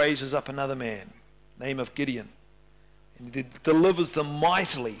he raises up another man, name of Gideon. And he delivers them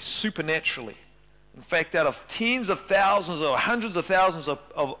mightily, supernaturally. In fact, out of tens of thousands or hundreds of thousands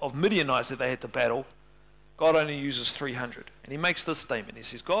of Midianites that they had to battle, God only uses 300. And he makes this statement. He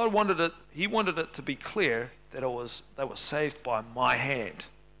says, God wanted it to be clear that they were saved by my hand.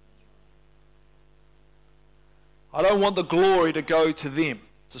 I don't want the glory to go to them,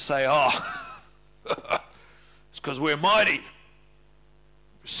 to say, oh, it's because we're mighty,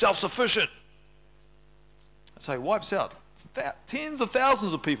 we're self-sufficient. So he wipes out tens of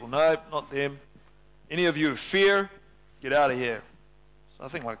thousands of people. No, not them. Any of you who fear, get out of here. So I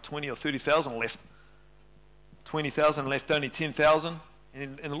think like 20 or 30,000 left. 20,000 left, only 10,000.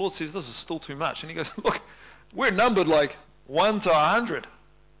 And the Lord says, this is still too much. And he goes, look, we're numbered like 1 to 100.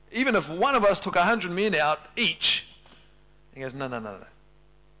 Even if one of us took 100 men out each, he goes, no.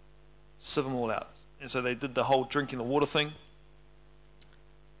 Sieve them all out. And so they did the whole drinking the water thing.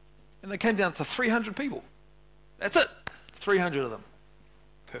 And they came down to 300 people. That's it. 300 of them.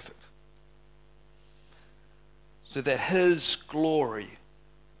 Perfect. So that his glory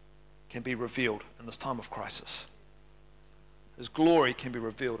can be revealed in this time of crisis. His glory can be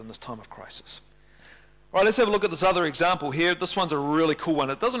revealed in this time of crisis. All right, let's have a look at this other example here. This one's a really cool one.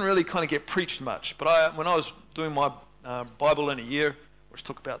 It doesn't really kind of get preached much, but when I was doing my Bible in a year, which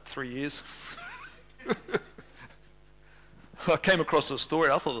took about 3 years, I came across this story.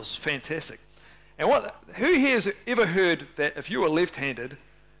 I thought this was fantastic. And who here has ever heard that if you were left-handed,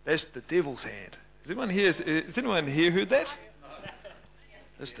 that's the devil's hand? Has anyone here heard that?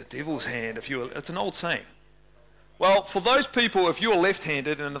 It's the devil's hand. It's an old saying. Well, for those people, if you're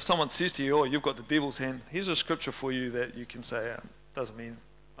left-handed and if someone says to you, oh, you've got the devil's hand, here's a scripture for you that you can say, doesn't mean,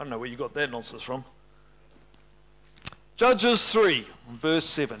 I don't know where you got that nonsense from. Judges 3, verse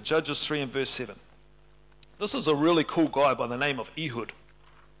 7. Judges 3 and verse 7. This is a really cool guy by the name of Ehud.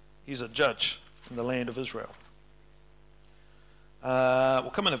 He's a judge from the land of Israel.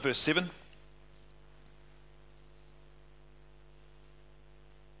 We'll come in at verse 7.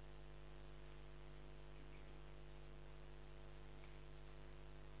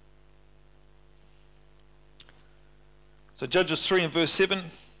 So Judges 3 and verse 7.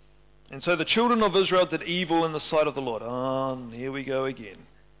 And so the children of Israel did evil in the sight of the Lord. Here we go again.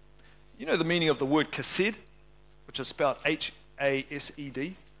 You know the meaning of the word chesed, which is spelled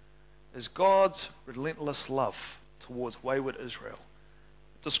H-A-S-E-D, is God's relentless love towards wayward Israel.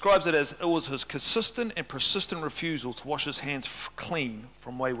 It describes it as it was his consistent and persistent refusal to wash his hands clean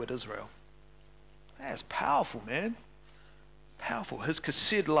from wayward Israel. That's powerful, man. Powerful. His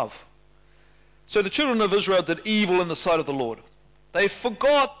chesed love. So the children of Israel did evil in the sight of the Lord. They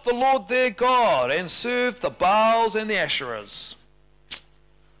forgot the Lord their God and served the Baals and the Asherahs.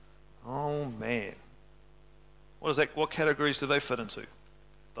 Oh, man. What is that? What categories do they fit into?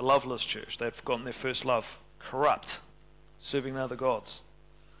 The loveless church. They had forgotten their first love. Corrupt. Serving other gods.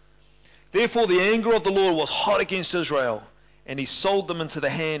 Therefore the anger of the Lord was hot against Israel, and he sold them into the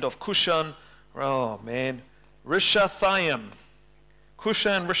hand of Cushan, Rishathaim,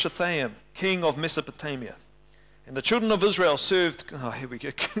 king of Mesopotamia. And the children of Israel served, here we go,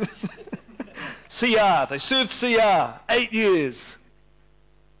 Seir. They served Seir 8 years.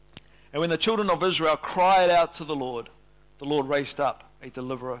 And when the children of Israel cried out to the Lord raised up a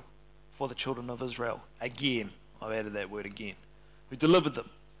deliverer for the children of Israel. Again, I've added that word again. Who delivered them.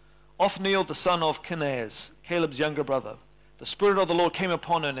 Othniel, the son of Kenaz, Caleb's younger brother. The Spirit of the Lord came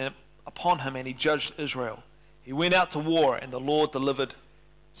upon him, and he judged Israel. He went out to war, and the Lord delivered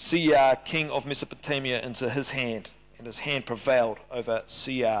Seir, king of Mesopotamia, into his hand, and his hand prevailed over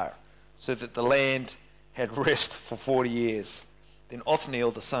Seir, so that the land had rest for 40 years. Then Othniel,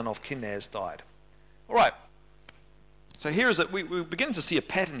 the son of Kenaz, died. All right. So here is it. We begin to see a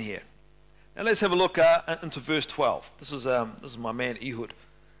pattern here. Now let's have a look into verse 12. This is my man Ehud.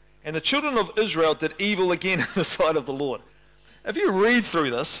 And the children of Israel did evil again in the sight of the Lord. If you read through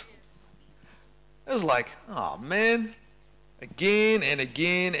this, it's like, oh man, again and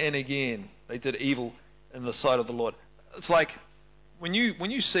again and again they did evil in the sight of the Lord. It's like when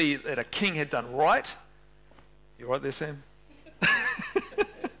you see that a king had done right. You right there, Sam?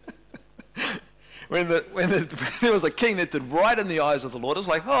 when there was a king that did right in the eyes of the Lord, it's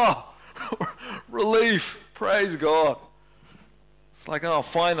like, oh, relief, praise God. It's like, oh,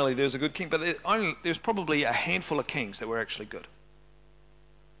 finally, there's a good king. But there's probably a handful of kings that were actually good.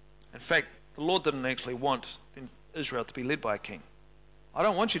 In fact, the Lord didn't actually want Israel to be led by a king. I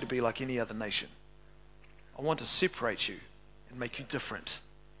don't want you to be like any other nation. I want to separate you and make you different.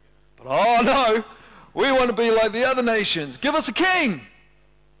 But oh no, we want to be like the other nations. Give us a king.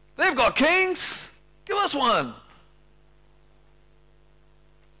 They've got kings. Give us one.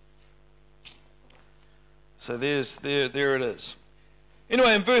 So there it is.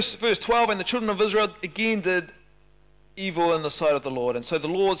 Anyway, in verse 12, and the children of Israel again did evil in the sight of the Lord. And so the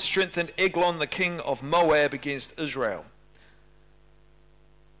Lord strengthened Eglon, the king of Moab, against Israel,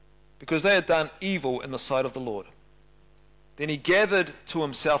 because they had done evil in the sight of the Lord. Then he gathered to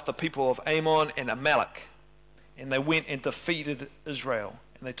himself the people of Ammon and Amalek, and they went and defeated Israel,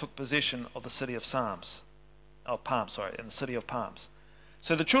 and they took possession of the city of Palms.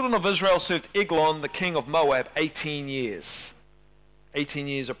 So the children of Israel served Eglon, the king of Moab, 18 years. 18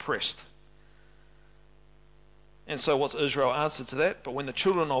 years oppressed. And so what's Israel answered to that? But when the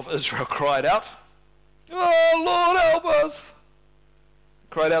children of Israel cried out, oh Lord, help us,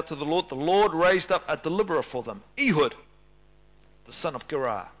 cried out to the Lord raised up a deliverer for them, Ehud, the son of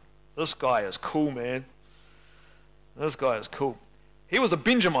Gerah. This guy is cool, man. This guy is cool. He was a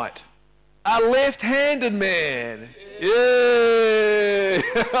Benjamite, a left-handed man. Yay!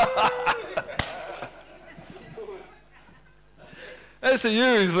 As to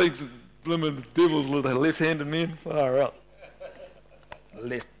you, he thinks the devil's little left-handed men. Far out.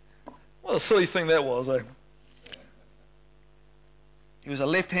 Left. What a silly thing that was, eh? He was a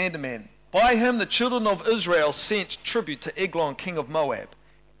left-handed man. By him the children of Israel sent tribute to Eglon, king of Moab.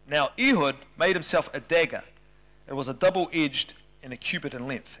 Now Ehud made himself a dagger. It was a double-edged and a cubit in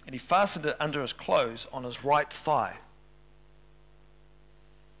length, and he fastened it under his clothes on his right thigh.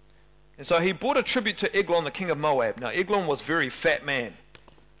 And so he brought a tribute to Eglon, the king of Moab. Now Eglon was a very fat man.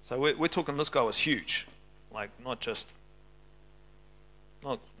 So we're talking this guy was huge. Like not just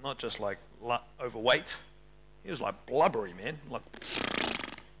like overweight. He was like blubbery, man. Like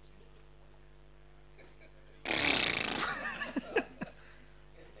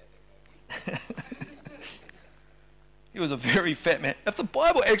he was a very fat man. If the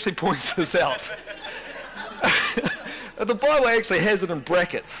Bible actually points this out, if the Bible actually has it in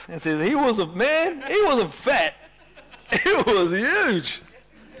brackets and says he was a man, he wasn't fat, he was huge.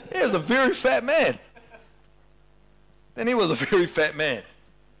 He was a very fat man. Then he was a very fat man.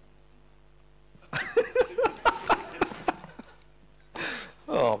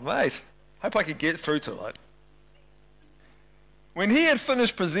 Oh, mate. Hope I could get through tonight. When he had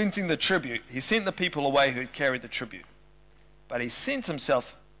finished presenting the tribute, he sent the people away who had carried the tribute. But he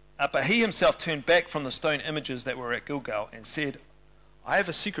himself turned back from the stone images that were at Gilgal and said, I have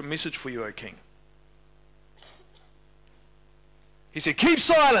a secret message for you, O king. He said, keep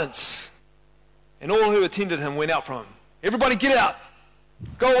silence. And all who attended him went out from him. Everybody get out.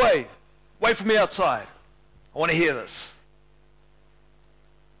 Go away. Wait for me outside. I want to hear this.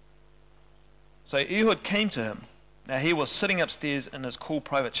 So Ehud came to him. Now he was sitting upstairs in his cool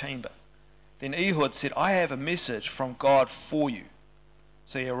private chamber. Then Ehud said, I have a message from God for you.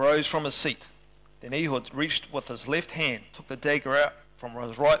 So he arose from his seat. Then Ehud reached with his left hand, took the dagger out from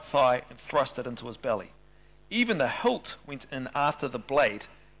his right thigh and thrust it into his belly. Even the hilt went in after the blade,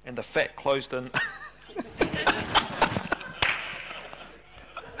 and the fat closed in.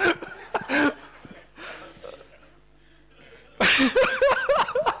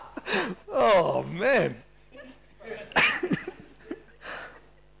 Oh, man.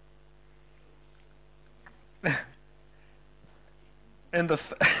 And the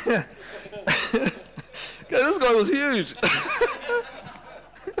this guy was huge.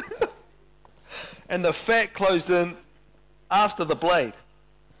 And the fat closed in after the blade.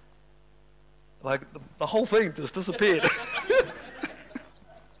 Like the whole thing just disappeared.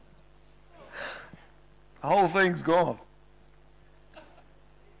 The whole thing's gone.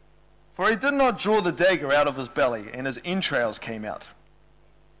 For he did not draw the dagger out of his belly, and his entrails came out.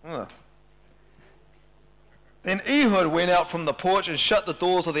 Ugh. Then Ehud went out from the porch and shut the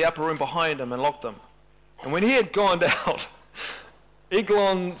doors of the upper room behind him and locked them. And when he had gone out,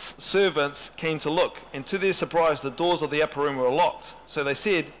 Eglon's servants came to look, and to their surprise the doors of the upper room were locked. So they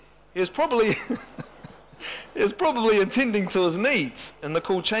said, he was probably attending to his needs in the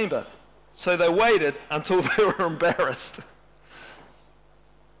cool chamber. So they waited until they were embarrassed.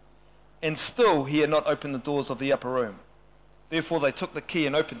 And still he had not opened the doors of the upper room. Therefore they took the key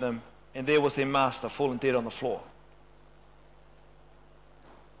and opened them, and there was their master fallen dead on the floor.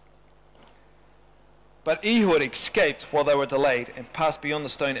 But Ehud escaped while they were delayed, and passed beyond the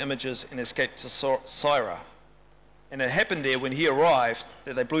stone images and escaped to Sirah. And it happened there when he arrived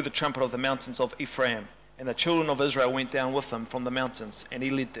that they blew the trumpet of the mountains of Ephraim, and the children of Israel went down with him from the mountains, and he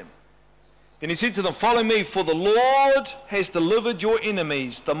led them. Then he said to them, follow me, for the Lord has delivered your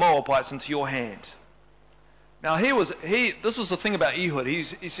enemies, the Moabites, into your hand. Now this is the thing about Ehud. He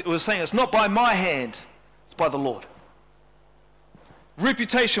was saying, it's not by my hand, it's by the Lord.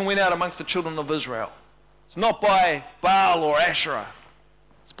 Reputation went out amongst the children of Israel. It's not by Baal or Asherah,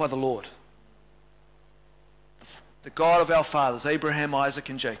 it's by the Lord. The God of our fathers, Abraham, Isaac,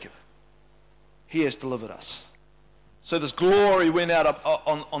 and Jacob. He has delivered us. So this glory went out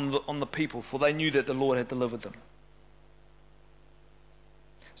on the people, for they knew that the Lord had delivered them.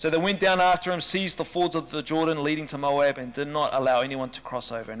 So they went down after him, seized the fords of the Jordan leading to Moab, and did not allow anyone to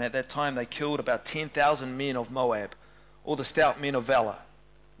cross over. And at that time they killed about 10,000 men of Moab, all the stout men of valor.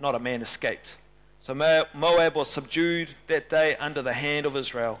 Not a man escaped. So Moab was subdued that day under the hand of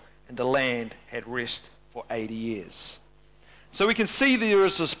Israel, and the land had rest for 80 years. So we can see there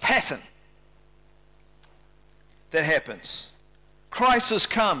is this pattern that happens. Crisis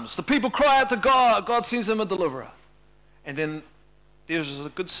comes. The people cry out to God. God sends them a deliverer. And then there's a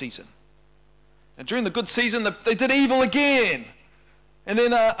good season. And during the good season, they did evil again. And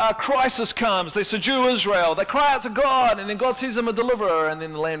then a crisis comes. They subdue Israel. They cry out to God. And then God sends them a deliverer. And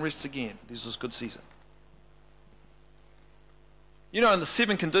then the land rests again. This is good season. You know, in the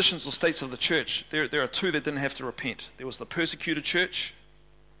 7 conditions or states of the church, there are 2 that didn't have to repent. There was the persecuted church.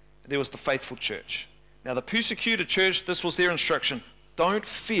 And there was the faithful church. Now the persecuted church, this was their instruction. Don't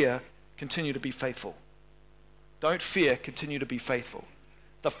fear, continue to be faithful. Don't fear, continue to be faithful.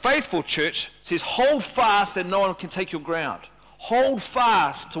 The faithful church says, hold fast that no one can take your ground. Hold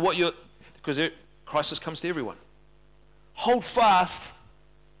fast to what you're, because crisis comes to everyone. Hold fast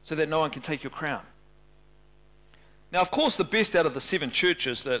so that no one can take your crown. Now, of course, the best out of the 7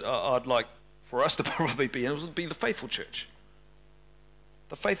 churches that I'd like for us to probably be in would be the faithful church.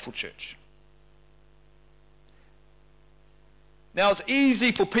 The faithful church. Now, it's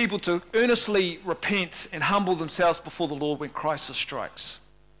easy for people to earnestly repent and humble themselves before the Lord when crisis strikes.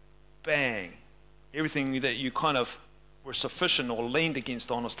 Bang. Everything that you kind of were sufficient or leaned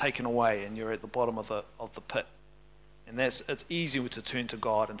against on is taken away, and you're at the bottom of the pit. And it's easy to turn to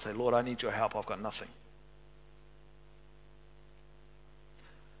God and say, Lord, I need your help. I've got nothing.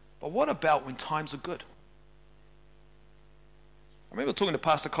 But what about when times are good? I remember talking to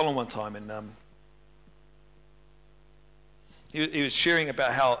Pastor Colin one time, and he was sharing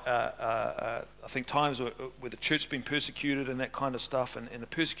about how I think times where the church's been persecuted and that kind of stuff, and in the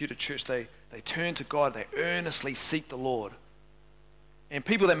persecuted church they turn to God, they earnestly seek the Lord. And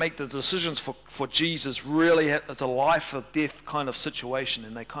people that make the decisions for Jesus really it's a life or death kind of situation,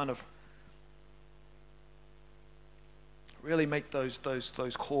 and they kind of really make those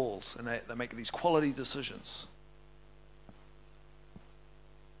calls, and they make these quality decisions.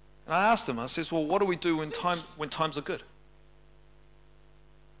 And I asked him, I says, well, what do we do when times are good?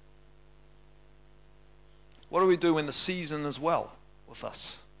 What do we do when the season is well with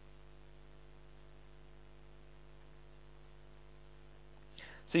us?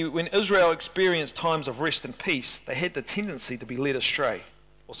 See, when Israel experienced times of rest and peace, they had the tendency to be led astray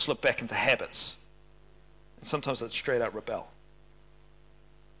or slip back into habits. And sometimes they'd straight out rebel.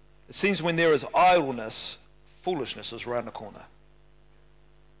 It seems when there is idleness, foolishness is around the corner.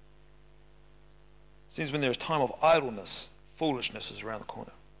 It seems when there is time of idleness, foolishness is around the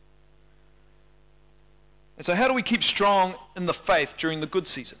corner. And so how do we keep strong in the faith during the good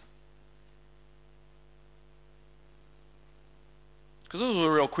season? Because this was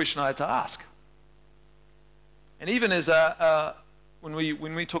a real question I had to ask. And even as when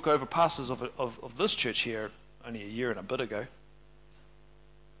we took over pastors of this church here only a year and a bit ago,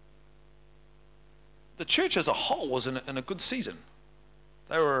 the church as a whole was in a good season.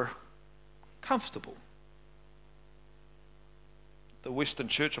 They were comfortable. The Western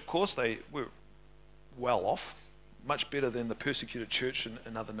church, of course, they were well off, much better than the persecuted church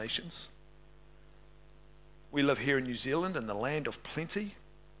in other nations. We live here in New Zealand in the land of plenty.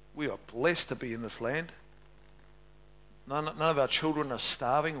 We are blessed to be in this land. None of our children are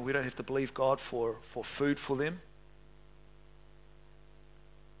starving, and we don't have to believe God for food for them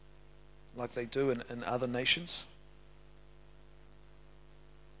like they do in other nations.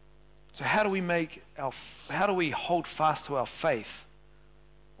 So how do we hold fast to our faith?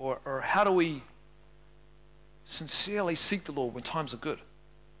 Or how do we sincerely seek the Lord when times are good?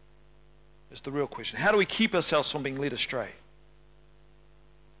 Is the real question. How do we keep ourselves from being led astray?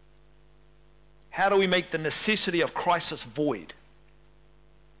 How do we make the necessity of crisis void?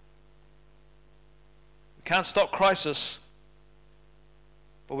 We can't stop crisis,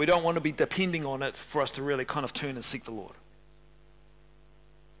 but we don't want to be depending on it for us to really kind of turn and seek the Lord.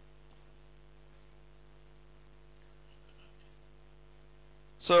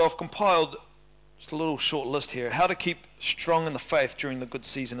 So I've compiled just a little short list here. How to keep strong in the faith during the good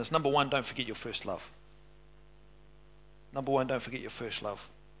season is, number one, don't forget your first love. Number one, don't forget your first love.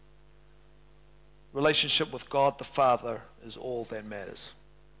 Relationship with God the Father is all that matters.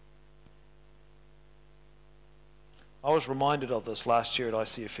 I was reminded of this last year at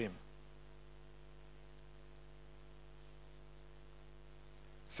ICFM.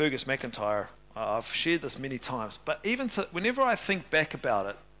 Fergus McIntyre, I've shared this many times, but even whenever I think back about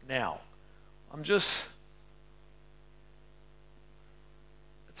it now, it's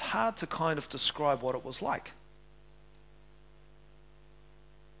hard to kind of describe what it was like.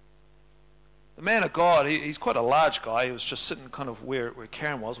 The man of God, he's quite a large guy. He was just sitting kind of where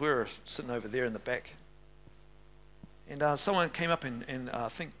Karen was. We were sitting over there in the back. And someone came up and I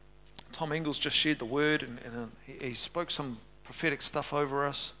think Tom Engels just shared the word, and he spoke some prophetic stuff over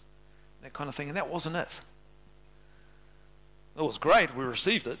us, that kind of thing, and that wasn't it. It was great. We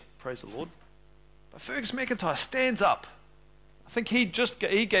received it. Praise the Lord. But Fergus McIntyre stands up. I think he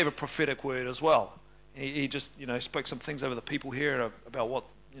gave a prophetic word as well. He just spoke some things over the people here about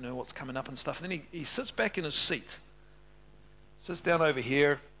what's coming up and stuff. And then he sits back in his seat, sits down over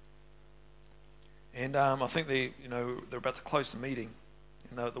here, and I think they're about to close the meeting.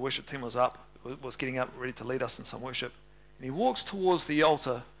 And the worship team was getting up, ready to lead us in some worship. And he walks towards the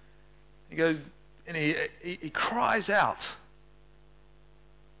altar. He goes and he cries out.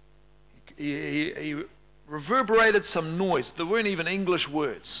 He reverberated some noise. There weren't even English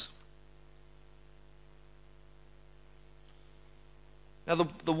words. Now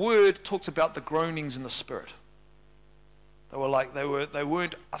the word talks about the groanings in the spirit. They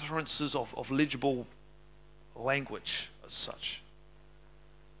weren't utterances of legible language as such.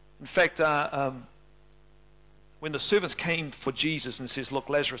 In fact, when the servants came for Jesus and says, "Look,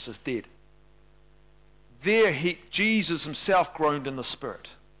 Lazarus is dead," Jesus himself groaned in the spirit.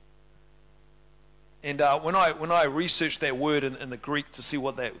 And when I researched that word in the Greek to see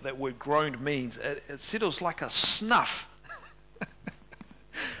what that word groaned means, it said it was like a snuff. It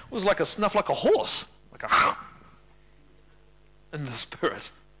was like a snuff, like a horse, like a in the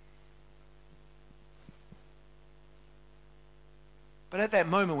spirit. But at that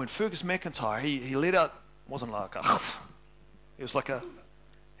moment when Fergus McIntyre, he let out, wasn't like a, it was like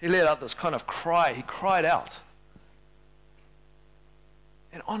he let out this kind of cry. He cried out.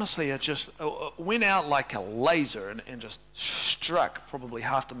 And honestly, it just went out like a laser and just struck probably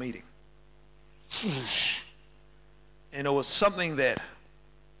half the meeting. And it was something that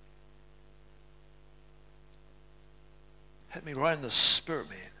hit me right in the spirit,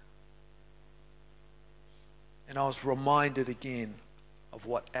 man. And I was reminded again of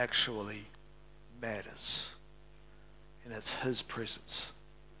what actually matters. And it's His presence.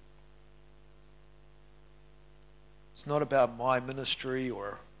 It's not about my ministry,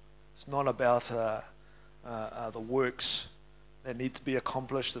 or it's not about the works that need to be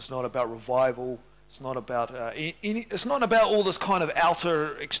accomplished. It's not about revival. It's not about it's not about all this kind of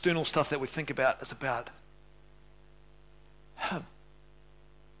outer external stuff that we think about. It's about Him.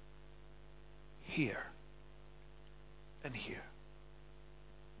 Here and here.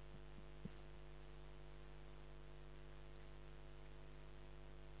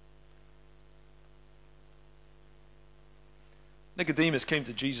 Nicodemus came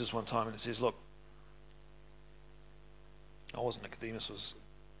to Jesus one time and he says, look, I wasn't Nicodemus, I was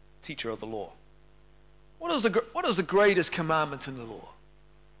teacher of the law. What is the greatest commandment in the law?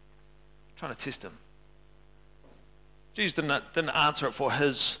 I'm trying to test him. Jesus didn't answer it for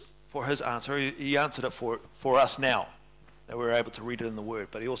his answer. He answered it for us now, that we're able to read it in the Word,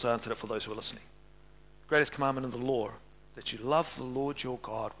 but he also answered it for those who are listening. The greatest commandment in the law, that you love the Lord your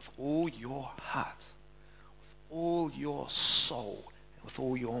God with all your heart, with all your soul, and with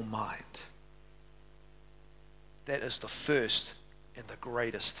all your mind. That is the first and the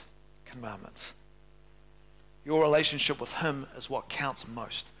greatest commandment. Your relationship with Him is what counts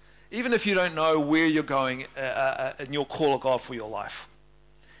most. Even if you don't know where you're going in your call of God for your life.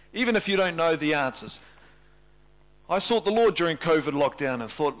 Even if you don't know the answers. I sought the Lord during COVID lockdown and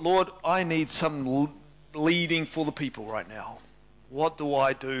thought, Lord, I need some leading for the people right now. What do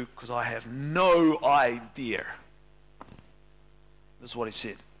I do? Because I have no idea. This is what He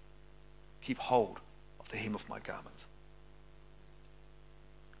said. Keep hold of the hem of my garment.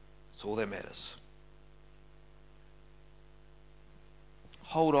 That's all that matters.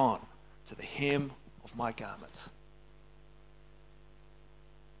 Hold on to the hem of my garment.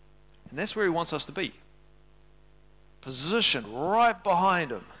 And that's where He wants us to be. Positioned right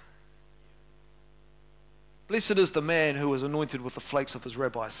behind Him. Blessed is the man who is anointed with the flakes of his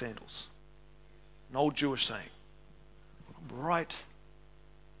rabbi's sandals. An old Jewish saying. I'm right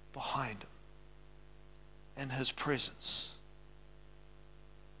behind Him. In His presence.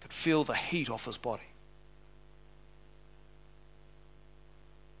 Could feel the heat off His body.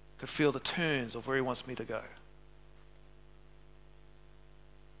 Could feel the turns of where He wants me to go.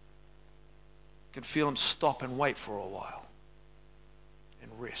 Could feel Him stop and wait for a while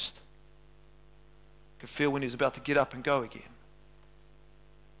and rest. Could feel when He's about to get up and go again.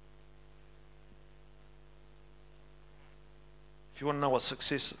 If you want to know what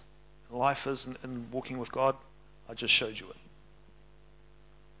success in life is in walking with God, I just showed you it.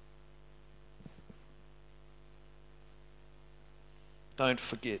 Don't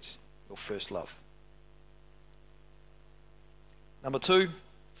forget your first love. Number 2,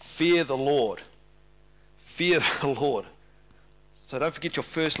 fear the Lord. Fear the Lord. So don't forget your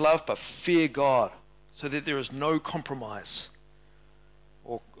first love, but fear God, so that there is no compromise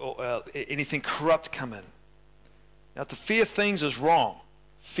or anything corrupt come in. Now, to fear things is wrong.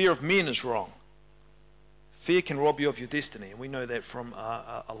 Fear of men is wrong. Fear can rob you of your destiny, and we know that from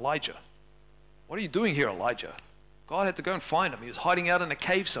Elijah. What are you doing here, Elijah? God had to go and find him. He was hiding out in a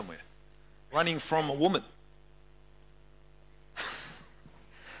cave somewhere, running from a woman.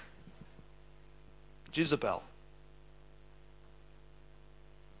 Jezebel.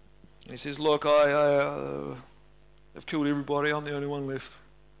 And he says, look, I've killed everybody. I'm the only one left.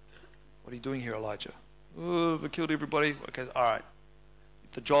 What are you doing here, Elijah? Oh, I've killed everybody. Okay, all right.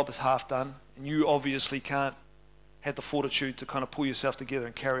 The job is half done, and you obviously can't have the fortitude to kind of pull yourself together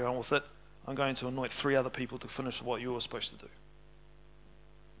and carry on with it. I'm going to anoint 3 other people to finish what you were supposed to do.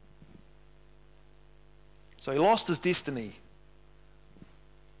 So he lost his destiny.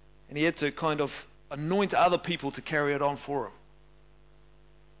 And he had to kind of anoint other people to carry it on for him.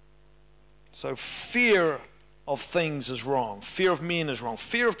 So fear of things is wrong. Fear of men is wrong.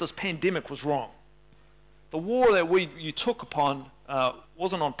 Fear of this pandemic was wrong. The war that you took upon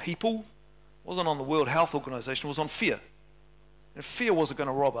wasn't on people, wasn't on the World Health Organization, it was on fear. And fear wasn't going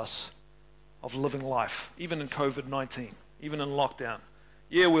to rob us of living life, even in COVID-19, even in lockdown.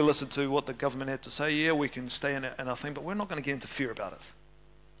 Yeah, we'll listen to what the government had to say. Yeah, we can stay in our thing, but we're not going to get into fear about it.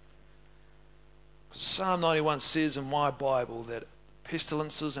 Because Psalm 91 says in my Bible that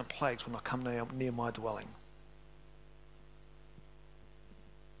pestilences and plagues will not come near my dwelling.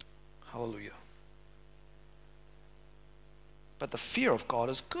 Hallelujah. But the fear of God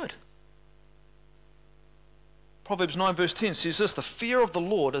is good. Proverbs 9 verse 10 says this, the fear of the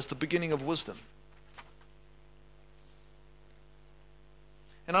Lord is the beginning of wisdom.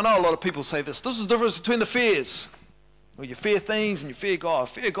 And I know a lot of people say this is the difference between the fears. Well, you fear things and you fear God.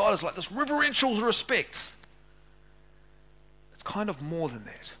 Fear God is like this reverential respect. It's kind of more than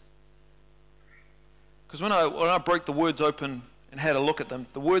that. Because when I broke the words open and had a look at them,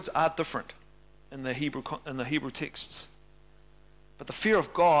 the words are different in the Hebrew texts. But the fear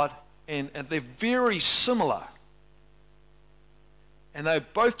of God and they're very similar. And they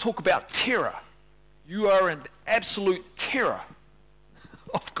both talk about terror. You are in absolute terror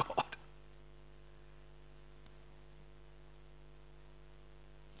of God.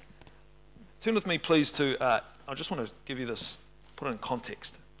 Turn with me, please, to, I just want to give you this, put it in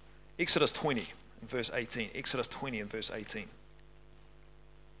context. Exodus 20 and verse 18. Exodus 20 and verse 18.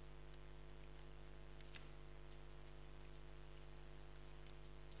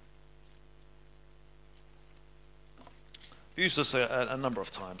 I've used this a number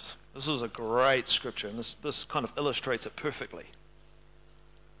of times. This is a great scripture, and this kind of illustrates it perfectly.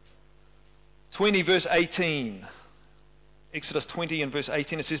 20 verse 18. Exodus 20 and verse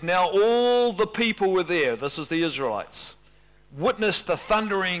 18, it says, "Now all the people were there," this is the Israelites, "witnessed the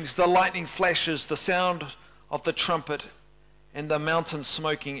thunderings, the lightning flashes, the sound of the trumpet, and the mountain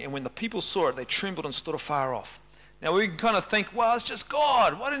smoking. And when the people saw it, they trembled and stood afar off." Now we can kind of think, well, it's just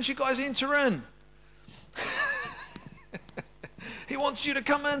God. Why didn't you guys enter in? He wants you to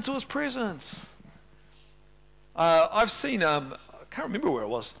come into his presence. I've seen, I can't remember where it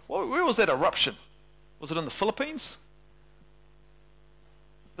was. Where was that eruption? Was it in the Philippines?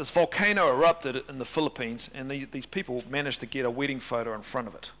 This volcano erupted in the Philippines, and these people managed to get a wedding photo in front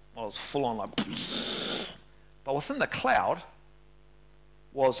of it. Well, it was full on like... But within the cloud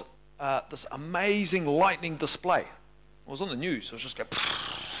was this amazing lightning display. It was on the news. It was just going...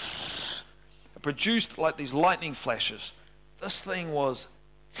 It produced like these lightning flashes. This thing was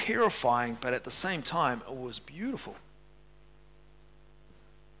terrifying, but at the same time, it was beautiful.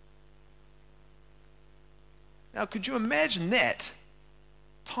 Now, could you imagine that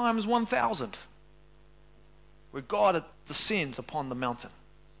times 1,000, where God descends upon the mountain?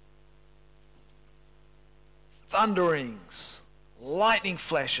 Thunderings, lightning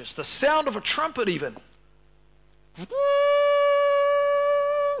flashes, the sound of a trumpet even.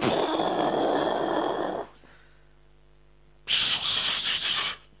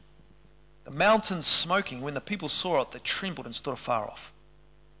 The mountains smoking. When the people saw it, they trembled and stood afar off.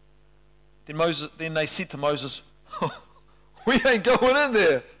 Then they said to Moses, "We ain't going in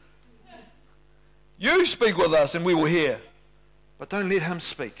there. You speak with us and we will hear. But don't let him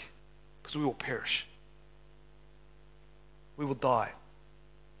speak, because we will perish. We will die."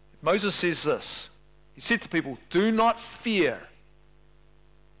 Moses says this. He said to people, "Do not fear,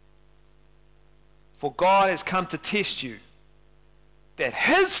 for God has come to test you, that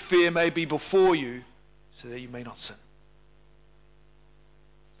his fear may be before you, so that you may not sin."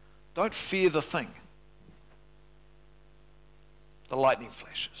 Don't fear the thing. The lightning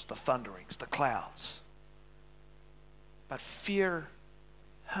flashes, the thunderings, the clouds. But fear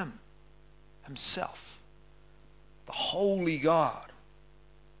him, himself, the holy God.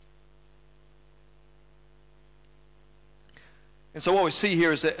 And so what we see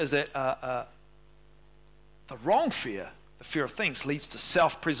here is that the wrong fear, the fear of things, leads to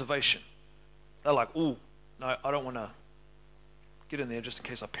self-preservation. They're like, "Oh, no, I don't want to get in there just in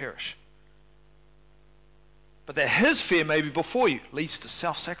case I perish." But that his fear may be before you leads to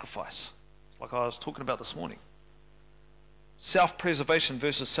self-sacrifice. Like I was talking about this morning. Self-preservation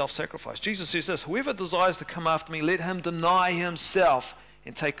versus self-sacrifice. Jesus says this, "Whoever desires to come after me, let him deny himself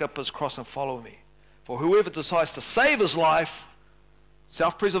and take up his cross and follow me. For whoever decides to save his life,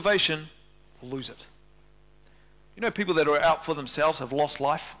 self-preservation, will lose it." You know, people that are out for themselves have lost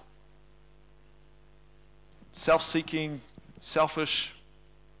life. Self-seeking, selfish,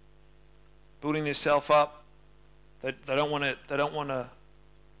 building themselves up. They don't want to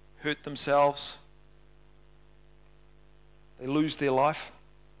hurt themselves. They lose their life.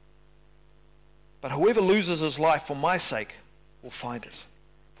 But whoever loses his life for my sake will find it.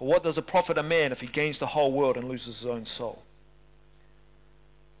 For what does it profit a man if he gains the whole world and loses his own soul?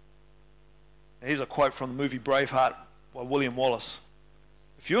 Now, here's a quote from the movie Braveheart by William Wallace.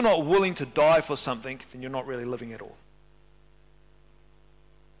 "If you're not willing to die for something, then you're not really living at all."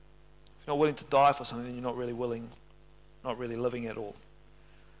 If you're not willing to die for something, then you're not really living at all.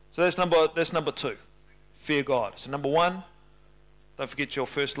 So that's number two. Fear God. So number one, don't forget your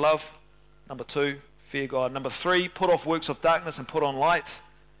first love. Number two, fear God. Number three, put off works of darkness and put on light.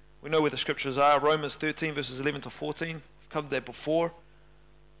 We know where the scriptures are. Romans 13 verses 11 to 14. We've covered that before.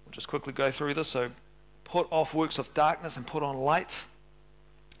 We'll just quickly go through this. So put off works of darkness and put on light.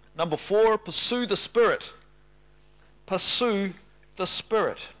 Number four, pursue the Spirit. Pursue the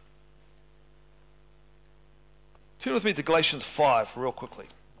Spirit. Turn with me to Galatians 5 real quickly.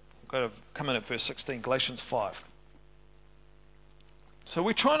 I'm going to come in at verse 16, Galatians 5. So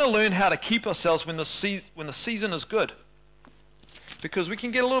we're trying to learn how to keep ourselves when the season is good. Because we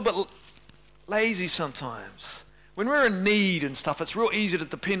can get a little bit lazy sometimes. When we're in need and stuff, it's real easy to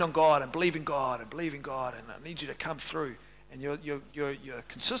depend on God and believe in God and believe in God, and I need you to come through. And you're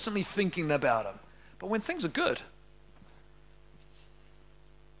consistently thinking about Him. But when things are good,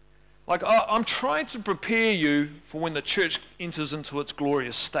 like I'm trying to prepare you for when the church enters into its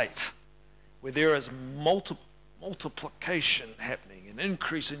glorious state, where there is multiplication happening, an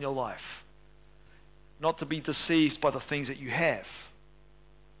increase in your life. Not to be deceived by the things that you have.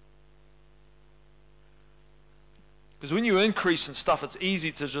 Because when you increase in stuff, it's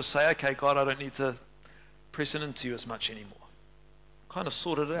easy to just say, okay, God, I don't need to press it into you as much anymore. Kind of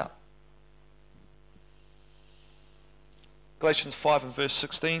sorted it out. Galatians 5 and verse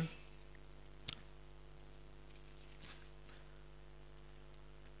 16. It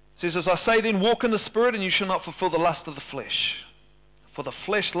says, as I say then, walk in the Spirit, and you shall not fulfill the lust of the flesh. For the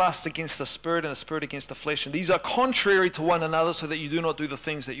flesh lusts against the Spirit, and the Spirit against the flesh. And these are contrary to one another, so that you do not do the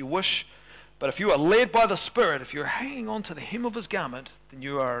things that you wish. But if you are led by the Spirit, if you're hanging on to the hem of His garment, then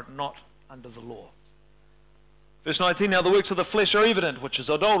you are not under the law. Verse 19, now the works of the flesh are evident, which is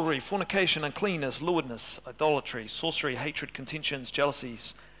adultery, fornication, uncleanness, lewdness, idolatry, sorcery, hatred, contentions,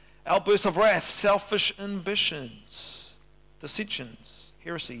 jealousies, outbursts of wrath, selfish ambitions, dissensions,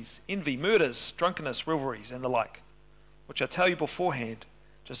 heresies, envy, murders, drunkenness, revelries, and the like, which I tell you beforehand,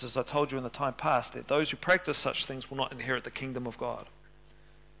 just as I told you in the time past, that those who practice such things will not inherit the kingdom of God.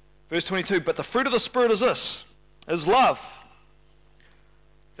 Verse 22, but the fruit of the Spirit is this, is love.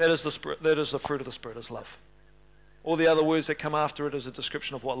 That is the fruit of the Spirit, is love. All the other words that come after it is a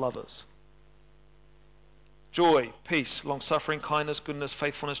description of what love is. Joy, peace, long-suffering, kindness, goodness,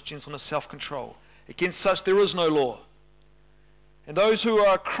 faithfulness, gentleness, self-control. Against such there is no law. And those who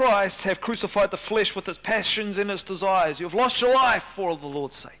are Christ have crucified the flesh with its passions and its desires. You have lost your life for the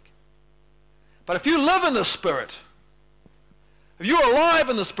Lord's sake. But if you live in the Spirit, if you are alive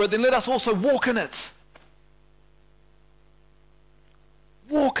in the Spirit, then let us also walk in it.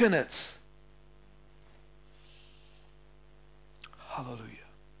 Walk in it. Hallelujah.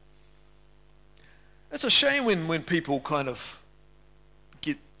 It's a shame when people kind of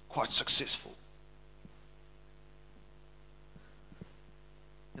get quite successful.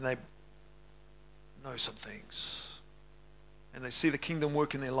 And they know some things. And they see the kingdom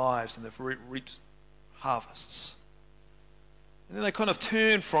work in their lives, and they've reaped harvests. And then they kind of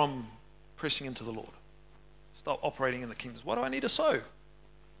turn from pressing into the Lord. Stop operating in the kingdom. Why do I need to sow?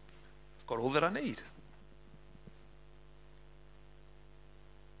 I've got all that I need.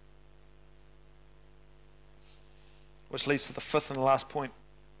 Which leads to the fifth and the last point.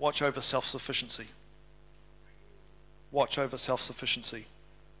 Watch over self-sufficiency. Watch over self-sufficiency.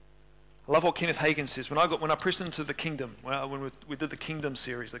 I love what Kenneth Hagin says. When I pressed into the kingdom, when we did the kingdom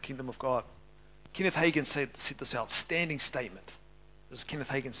series, the kingdom of God, Kenneth Hagin said this outstanding statement. This is Kenneth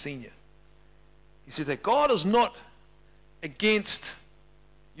Hagin Sr. He says that God is not against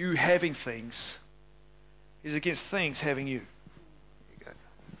you having things. He's against things having you. There you go.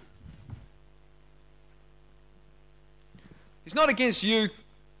 He's not against you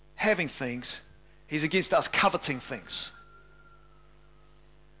having things. He's against us coveting things.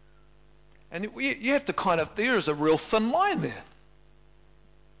 And you have to there is a real thin line there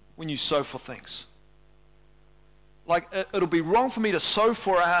when you sow for things. Like, it'll be wrong for me to sow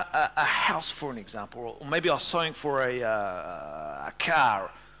for a house, for an example, or maybe I was sowing for a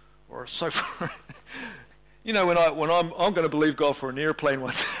car, or sow for, when I'm going to believe God for an airplane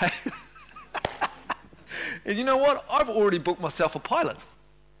one day. And you know what? I've already booked myself a pilot.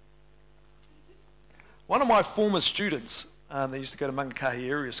 One of my former students, they used to go to Mangakahi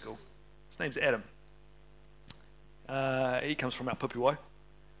Area School. His name's Adam. He comes from Mount Pupuwai.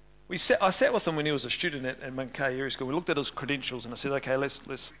 I sat with him when he was a student at Mangakahi Area School. We looked at his credentials, and I said, okay, let's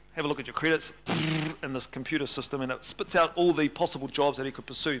have a look at your credits in this computer system, and it spits out all the possible jobs that he could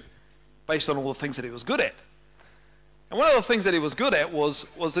pursue based on all the things that he was good at. And one of the things that he was good at was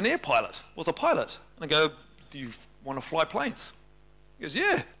a pilot. And I go, do you want to fly planes? He goes,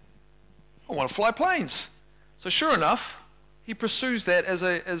 yeah, I want to fly planes. So sure enough, he pursues that as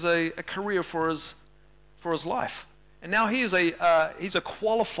a career for his life. And now he's a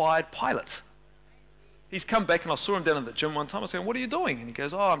qualified pilot. He's come back, and I saw him down in the gym one time. I said, what are you doing? And he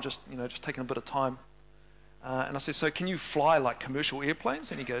goes, I'm just taking a bit of time. And I said, so can you fly like commercial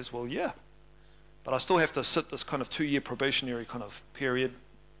airplanes? And he goes, well, yeah. But I still have to sit this kind of 2-year probationary kind of period.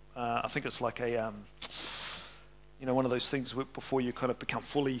 I think it's like a, one of those things before you kind of become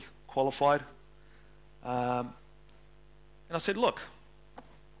fully qualified. And I said, look,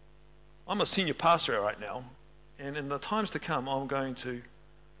 I'm a senior pastor right now. And in the times to come, I'm going to...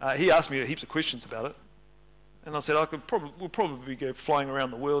 he asked me heaps of questions about it. And I said, we'll probably go flying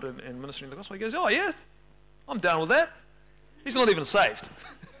around the world and ministering the gospel. He goes, oh, yeah? I'm down with that. He's not even saved.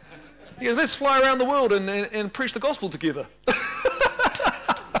 He goes, let's fly around the world and preach the gospel together.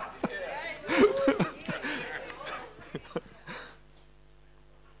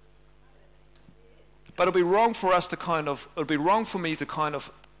 But it'll be wrong for us to it'll be wrong for me to kind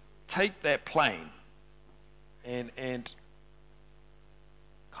of take that plane and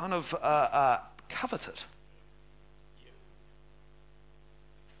kind of covet it.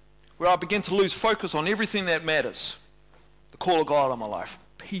 Where I begin to lose focus on everything that matters. The call of God on my life.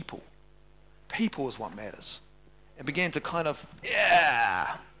 People. People is what matters. And began to kind of,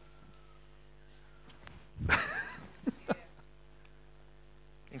 yeah.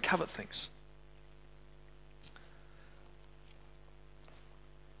 And covet things.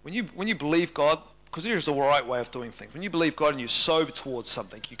 When you believe God, because there's a right way of doing things. When you believe God and you sow towards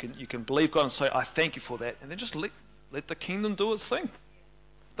something, you can believe God and say, I thank you for that, and then just let the kingdom do its thing.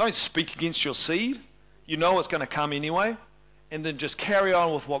 Don't speak against your seed. You know it's going to come anyway, and then just carry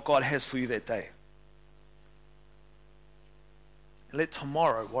on with what God has for you that day. And let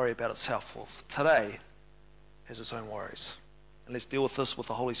tomorrow worry about itself. Well, today has its own worries. And let's deal with this with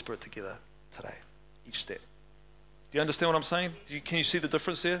the Holy Spirit together today, each step. Do you understand what I'm saying? Can you see the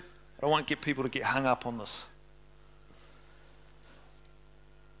difference there? I don't want to get people to get hung up on this.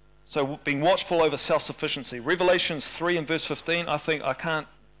 So being watchful over self-sufficiency. Revelations 3 and verse 15, I think I can't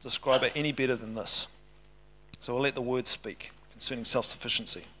describe it any better than this. So we'll let the word speak concerning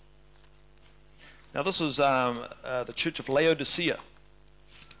self-sufficiency. Now this is the Church of Laodicea.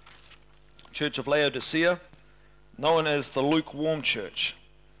 Church of Laodicea, known as the lukewarm church.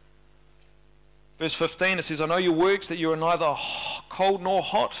 Verse 15, it says, I know your works, that you are neither cold nor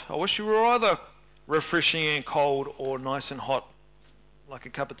hot. I wish you were either refreshing and cold or nice and hot, like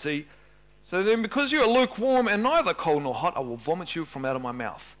a cup of tea. So then because you are lukewarm and neither cold nor hot, I will vomit you from out of my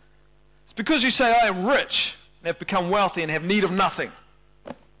mouth. It's because you say, I am rich and have become wealthy and have need of nothing.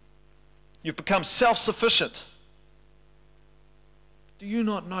 You've become self-sufficient. Do you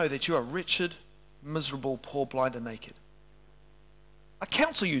not know that you are wretched, miserable, poor, blind, and naked? I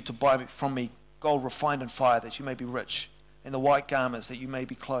counsel you to buy from me gold refined in fire, that you may be rich, and the white garments, that you may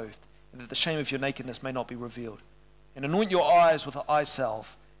be clothed, and that the shame of your nakedness may not be revealed. And anoint your eyes with the eye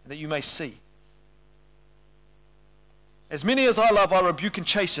salve, and that you may see. As many as I love, I rebuke and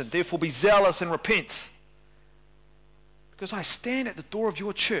chasten. Therefore be zealous and repent. Because I stand at the door of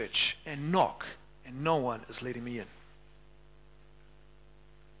your church and knock, and no one is letting me in.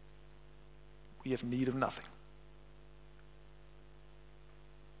 We have need of nothing.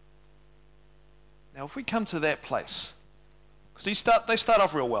 Now, if we come to that place, because they start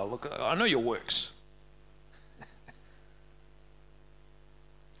off real well. Look, I know your works.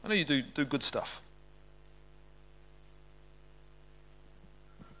 I know you do good stuff.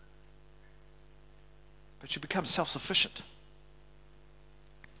 But you become self-sufficient.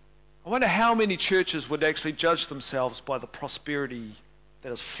 I wonder how many churches would actually judge themselves by the prosperity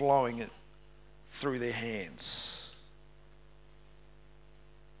that is flowing through their hands.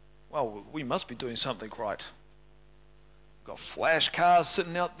 Well, we must be doing something right. Got flash cars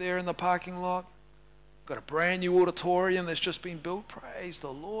sitting out there in the parking lot. Got a brand new auditorium that's just been built. Praise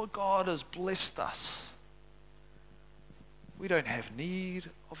the Lord. God has blessed us. We don't have need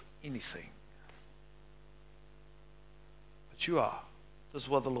of anything. But you are. This is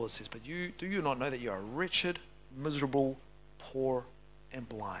what the Lord says. But do you not know that you are wretched, miserable, poor, and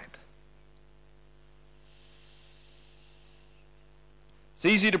blind? It's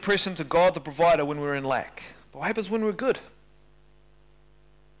easy to press into God the provider when we're in lack. But what happens when we're good?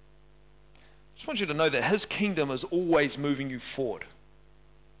 I just want you to know that His kingdom is always moving you forward.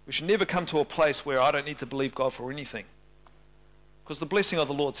 We should never come to a place where I don't need to believe God for anything. Because the blessing of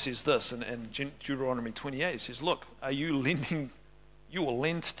the Lord says this, in Deuteronomy 28, it says, look, are you lending, you will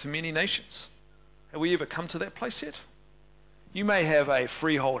lend to many nations. Have we ever come to that place yet? You may have a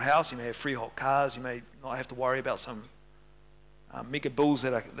freehold house, you may have freehold cars, you may not have to worry about some mega bills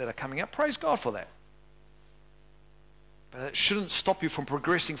that are coming up. Praise God for that. But it shouldn't stop you from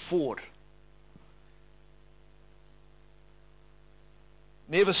progressing forward.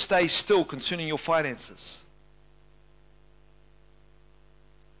 Never stay still concerning your finances.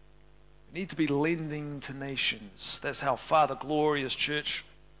 We need to be lending to nations. That's how Father Glorious Church,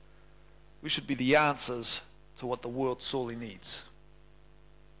 we should be the answers to what the world sorely needs.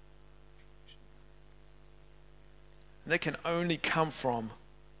 And that can only come from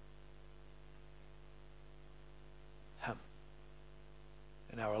Him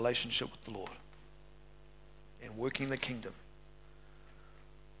and our relationship with the Lord and working the kingdom.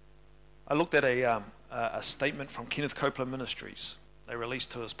 I looked at a statement from Kenneth Copeland Ministries they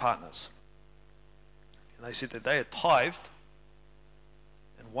released to his partners. And they said that they had tithed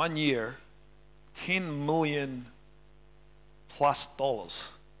in 1 year $10 million plus,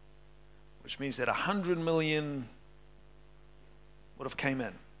 which means that 100 million would have came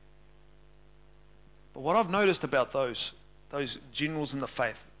in. But what I've noticed about those generals in the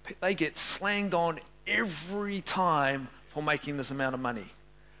faith, they get slanged on every time for making this amount of money.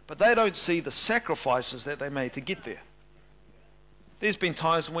 But they don't see the sacrifices that they made to get there. There's been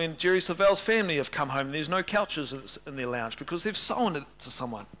times when Jerry Savelle's family have come home and there's no couches in their lounge because they've sown it to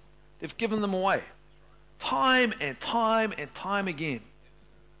someone. They've given them away. Time and time and time again.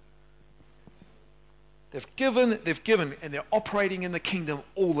 They've given, and they're operating in the kingdom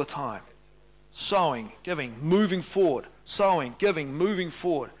all the time. Sowing, giving, moving forward. Sowing, giving, moving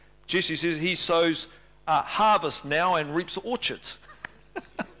forward. Jesse says he sows harvest now and reaps orchards.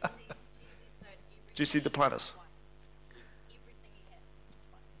 Jesse Duplantis.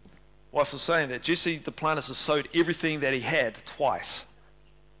 Wife was saying that Jesse Duplantis has sowed everything that he had twice.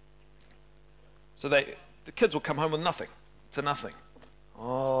 So the kids will come home with nothing, to nothing.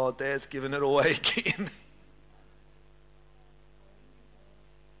 Oh, Dad's giving it away again.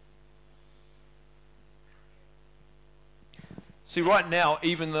 See, right now,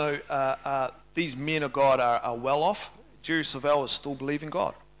 even though these men of God are well off, Jerry Savelle is still believing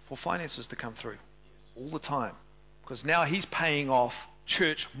God for finances to come through all the time. Because now he's paying off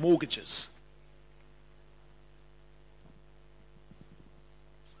church mortgages.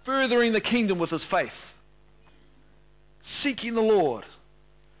 Furthering the kingdom with his faith. Seeking the Lord.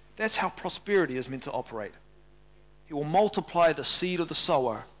 That's how prosperity is meant to operate. He will multiply the seed of the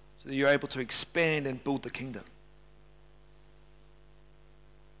sower so that you're able to expand and build the kingdom.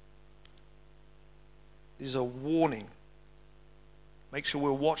 This is a warning. Make sure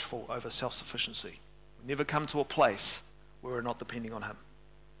we're watchful over self-sufficiency. We never come to a place where we're not depending on Him.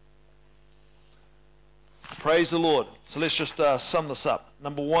 Praise the Lord. So let's just sum this up.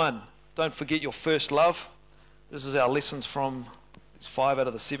 Number one, don't forget your first love. This is our lessons from 5 out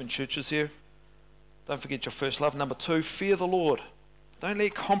of the 7 churches here. Don't forget your first love. Number 2, fear the Lord. Don't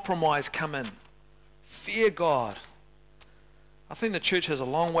let compromise come in. Fear God. I think the church has a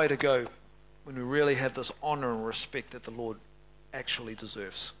long way to go when we really have this honor and respect that the Lord actually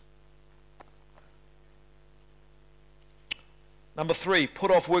deserves. Number 3,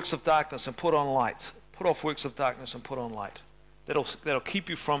 put off works of darkness and put on light. Put off works of darkness and put on light. That'll keep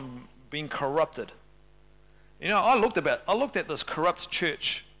you from being corrupted. You know, I looked at this corrupt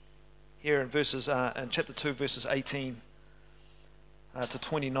church here in chapter 2, verses 18 to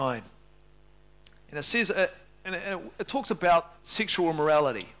 29, and it says, it talks about sexual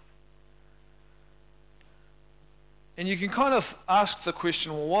immorality. And you can kind of ask the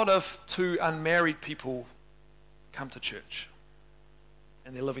question, well, what if 2 unmarried people come to church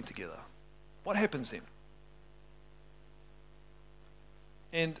and they're living together? What happens then?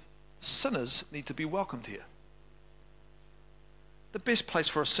 And sinners need to be welcomed here. The best place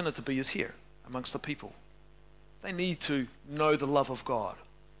for a sinner to be is here, amongst the people. They need to know the love of God.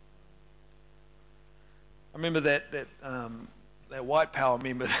 I remember that white power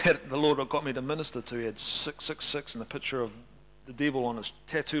member that the Lord got me to minister to. He had 666 and a picture of the devil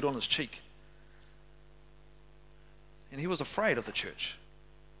tattooed on his cheek. And he was afraid of the church.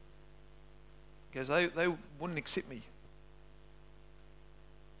 Because they wouldn't accept me.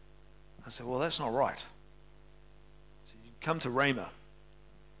 I said, well, that's not right. So you come to Rhema.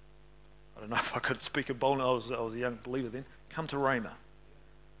 I don't know if I could speak a boldness. I was a young believer then. Come to Rhema.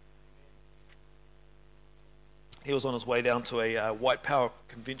 He was on his way down to a white power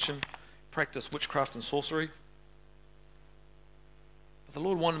convention, practiced witchcraft and sorcery. But the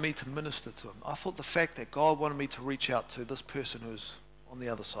Lord wanted me to minister to him. I thought the fact that God wanted me to reach out to this person who's on the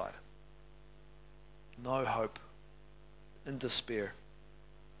other side. No hope, in despair.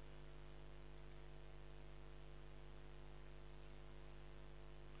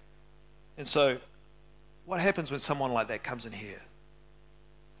 And so, what happens when someone like that comes in here?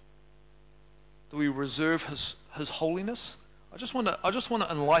 Do we reserve his holiness? I just want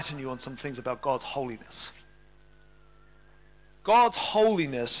to enlighten you on some things about God's holiness. God's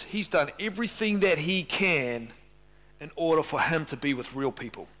holiness, He's done everything that He can in order for Him to be with real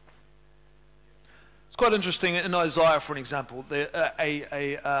people. It's quite interesting in Isaiah, for an example, an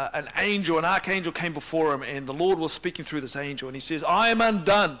archangel came before him, and the Lord was speaking through this angel, and he says, I am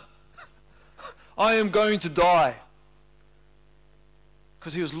undone. I am going to die.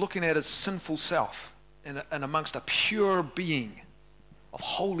 Because he was looking at his sinful self and amongst a pure being of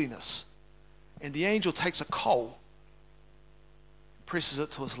holiness. And the angel takes a coal, presses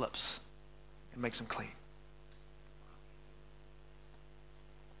it to his lips, and makes him clean.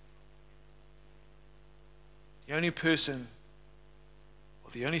 The only person,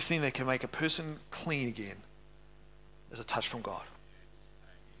 or the only thing that can make a person clean again is a touch from God.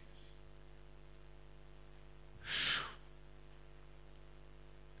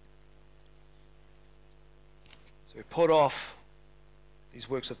 So we put off these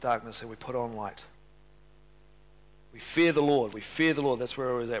works of darkness and we put on light. We fear the Lord. We fear the Lord. That's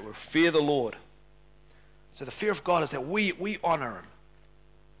where I was at. We fear the Lord. So the fear of God is that we honor Him.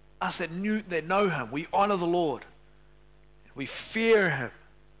 Us that know Him, we honor the Lord. We fear Him.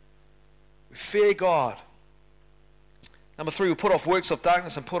 We fear God. Number 3, we put off works of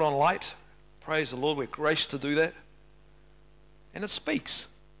darkness and put on light. Praise the Lord. We're graced to do that. And it speaks.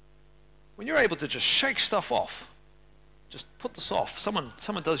 When you're able to just shake stuff off, just put this off. Someone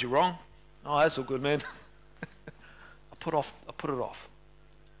does you wrong. Oh, that's all good, man. I put it off.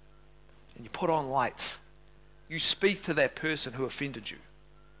 And you put on light. You speak to that person who offended you.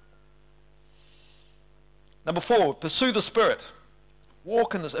 Number 4, pursue the Spirit.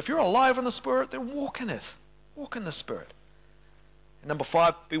 Walk in this. If you're alive in the Spirit, then walk in it. Walk in the Spirit. And number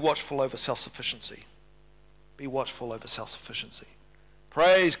 5, be watchful over self-sufficiency. Be watchful over self-sufficiency.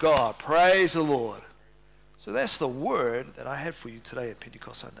 Praise God. Praise the Lord. So that's the word that I had for you today at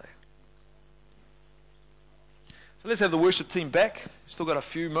Pentecost Sunday. So let's have the worship team back. Still got a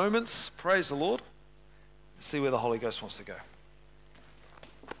few moments. Praise the Lord. Let's see where the Holy Ghost wants to go.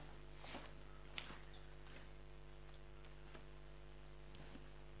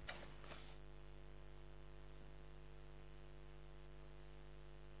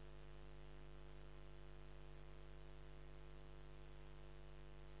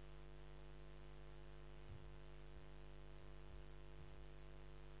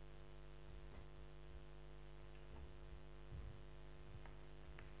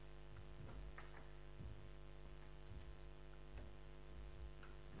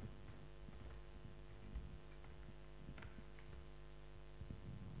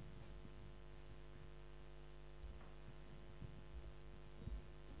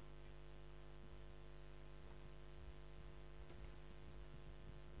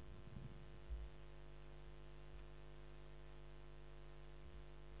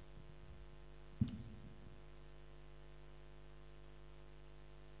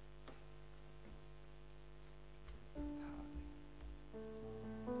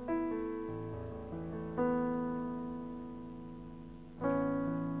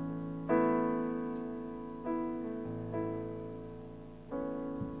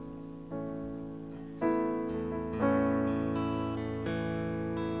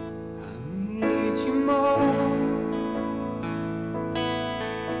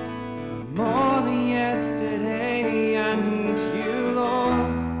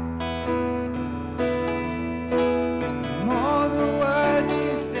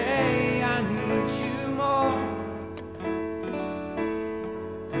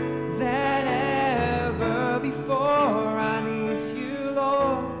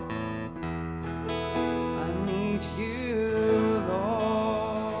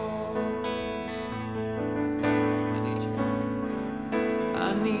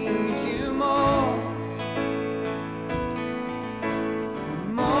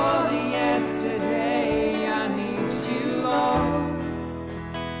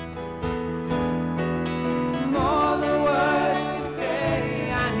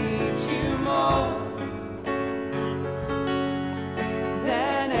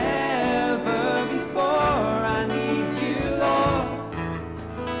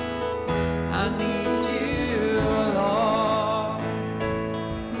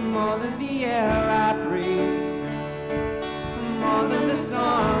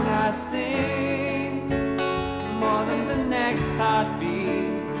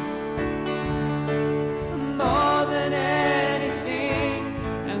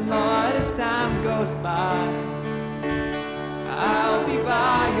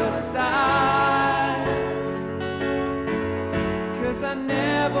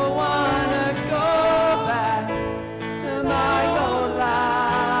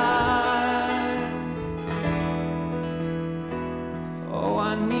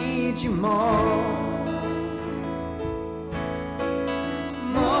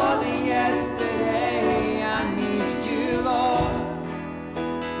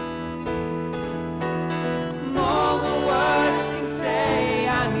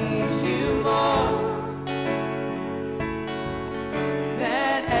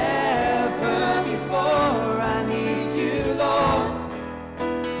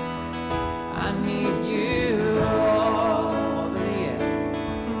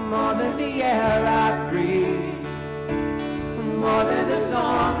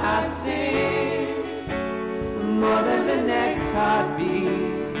 next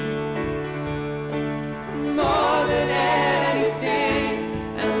heartbeat. More than anything,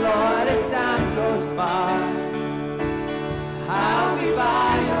 and Lord, as time goes by, I'll be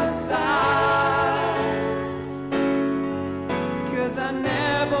by your side. 'Cause I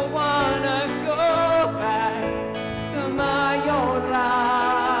never wanna go back to my old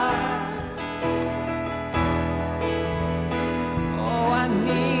life. Oh, I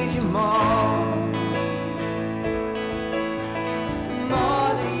need you more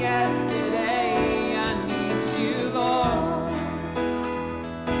than yesterday. I need you, Lord.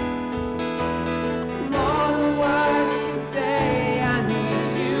 More than words can say. I need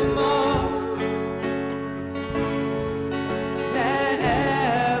you more than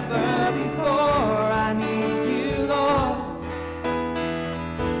ever before. I need you, Lord.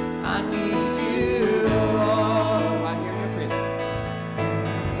 I need you, Lord. Right here in your presence.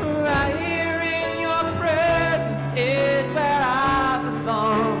 Right here in your presence is where I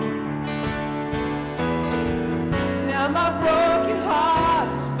belong. Now my broken heart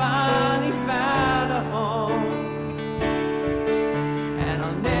has finally found a home, and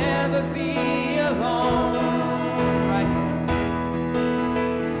I'll never be alone.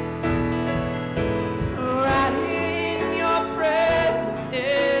 Right here in your presence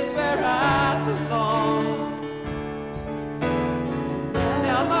is where I belong.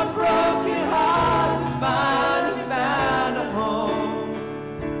 Now my broken heart has finally found a home,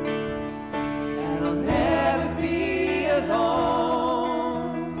 and I'll never be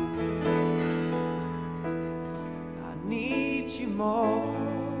alone. I need you more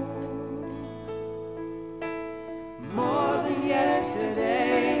than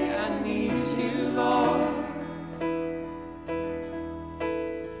yesterday. I need you, Lord.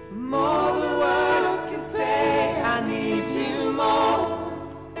 More than words can say. I need you more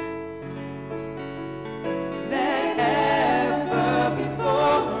than ever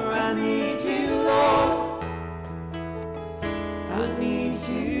before. I need you, Lord. I need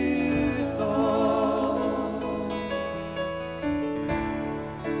you, Lord.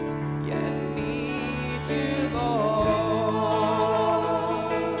 Yes, I need you, Lord.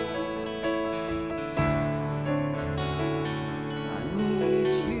 I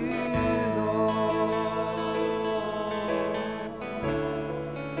need you,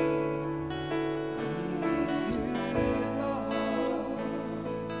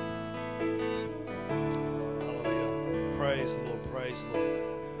 Hallelujah. Praise the Lord, praise the Lord.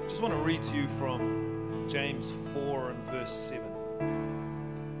 Just want to read to you from James 4 and verse 7.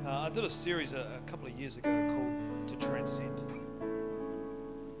 I did a series a couple of years ago called To Transcend.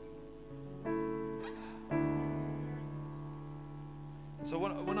 And so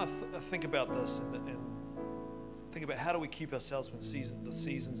when I think about this and think about how do we keep ourselves when the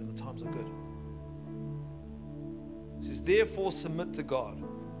seasons and the times are good. It says, therefore submit to God.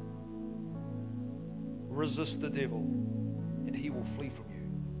 Resist the devil, and he will flee from you.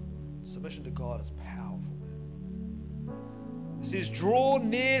 Submission to God is powerful, man. It says, draw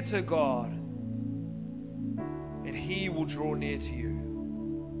near to God, and he will draw near to you.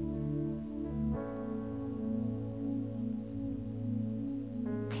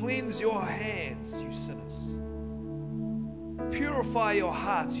 Cleanse your hands, you sinners. Purify your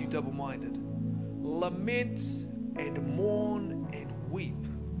hearts, you double-minded. Lament and mourn and weep.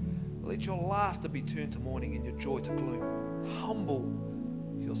 Let your laughter be turned to mourning and your joy to gloom. Humble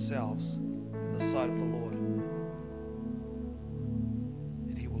yourselves in the sight of the Lord,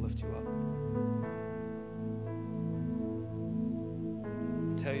 and he will lift you up.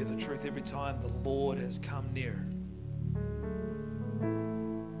 I tell you the truth, every time the Lord has come near,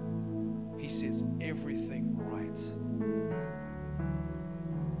 he sets everything right.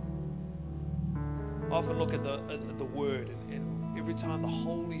 I often look at the Word, and every time the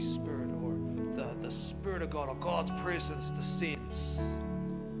Holy Spirit or the Spirit of God or God's presence descends,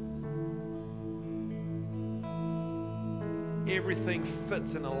 everything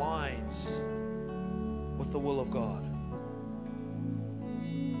fits and aligns with the will of God.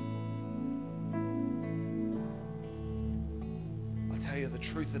 I tell you the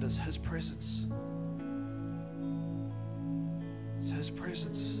truth, it is His presence. It's His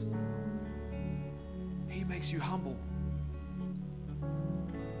presence. He makes you humble.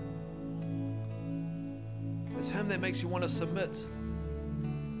 It's Him that makes you want to submit.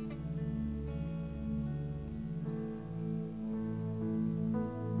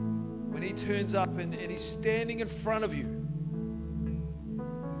 When He turns up and He's standing in front of you,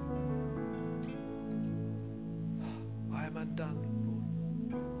 I am undone, Lord.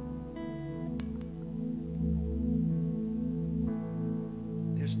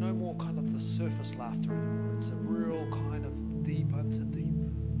 There's no more kind of the surface laughter anymore. It's a real kind of deep unto deep.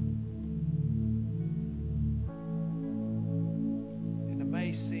 And it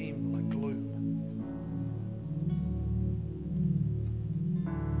may seem like gloom.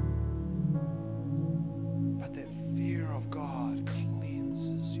 But that fear of God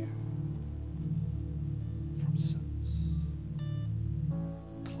cleanses you from sins,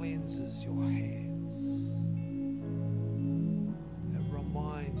 cleanses your hands. It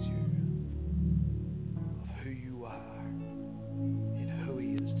reminds you of who you are and who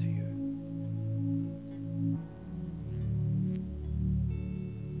He is to you.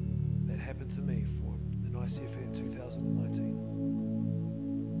 That happened to me for the ICF in 2019.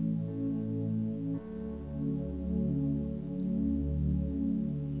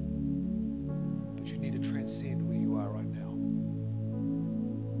 But you need to transcend where you are right now.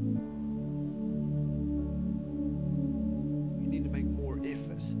 You need to make more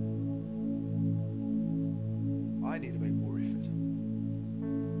effort. I need to make more effort in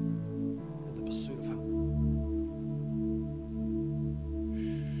the pursuit of Him.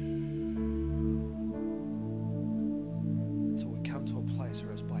 Until we come to a place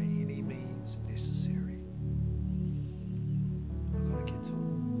where it's by any means necessary. I've got to get to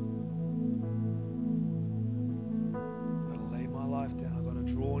Him. I've got to lay my life down. I've got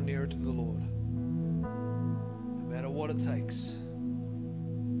to draw nearer to the Lord. No matter what it takes.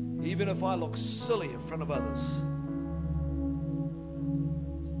 Even if I look silly in front of others.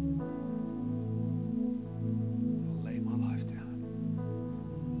 I'll lay my life down.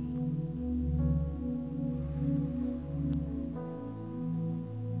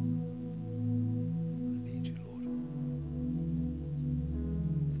 I need you, Lord.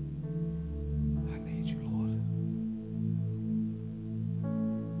 I need you, Lord.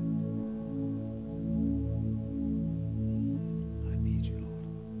 I need you,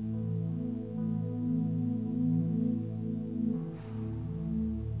 Lord.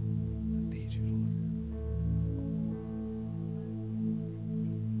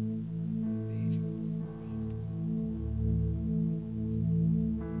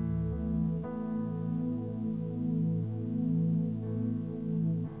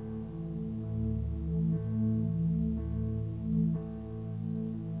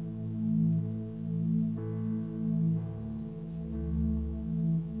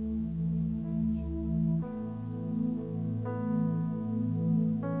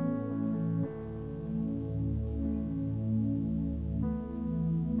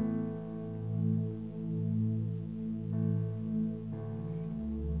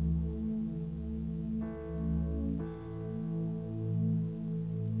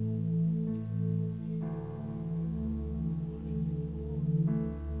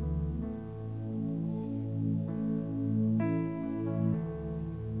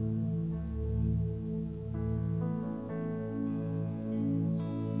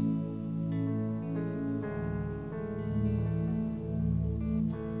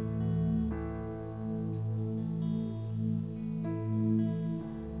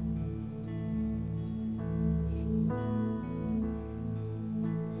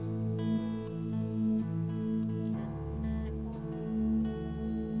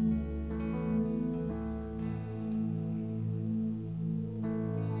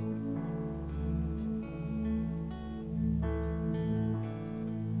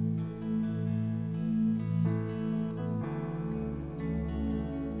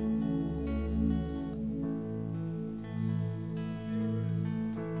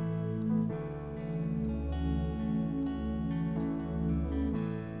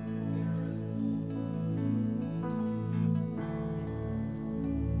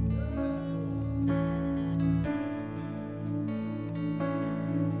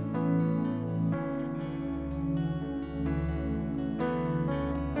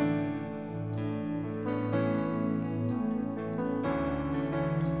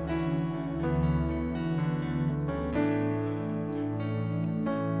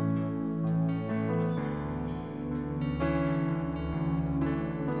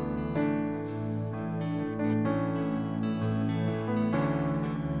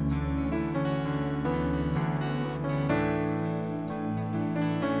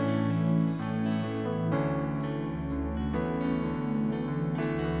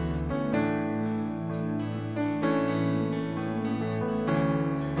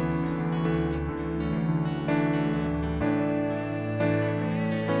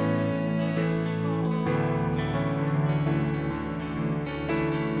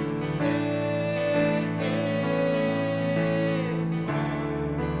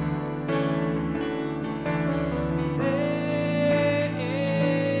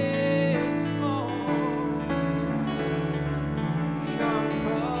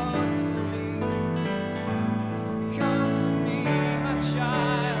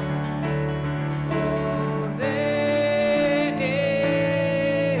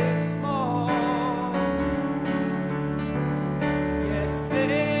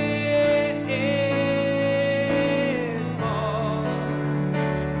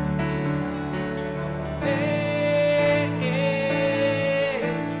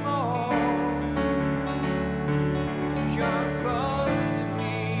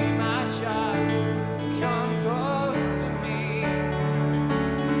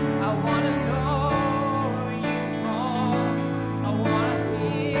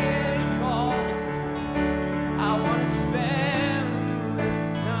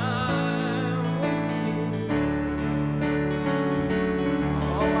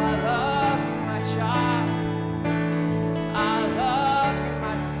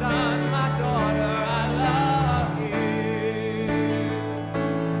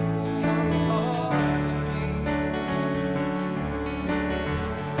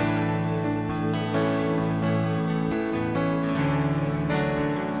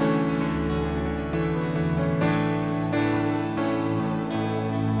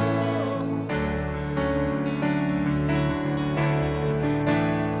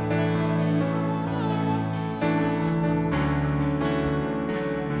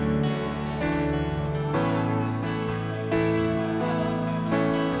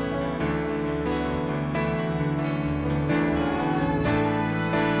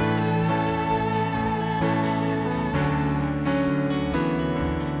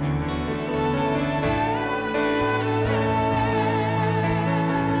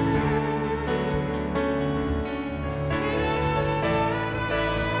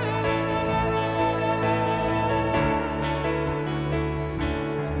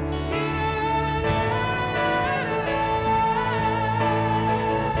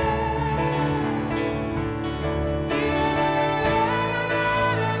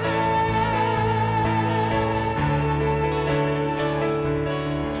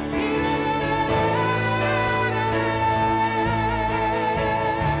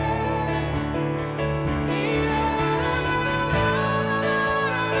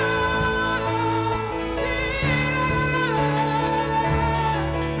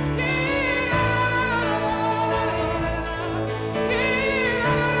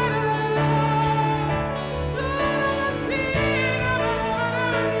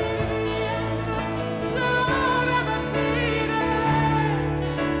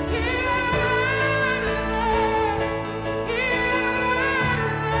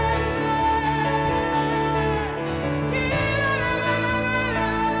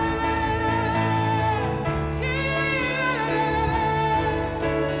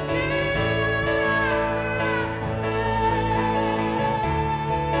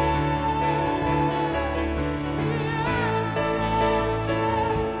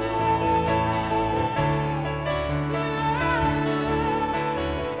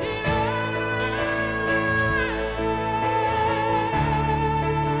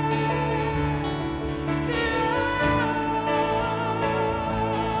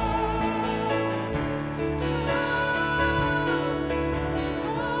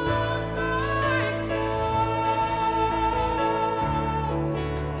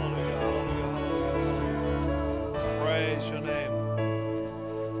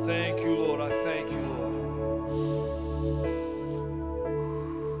 Thank you, Lord. I thank you, Lord.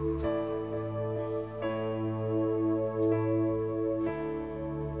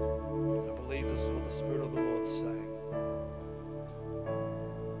 I believe this is what the Spirit of the Lord's saying.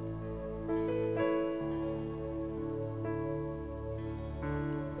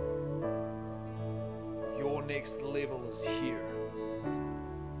 Your next level is here.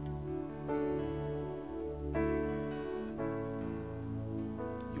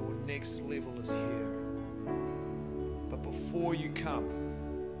 Your next level is here. But before you come,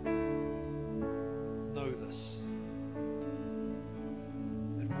 know this.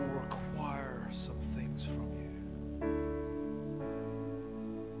 It will require some things from you.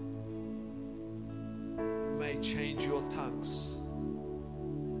 It may change your tongues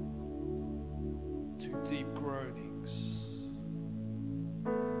to deep groanings.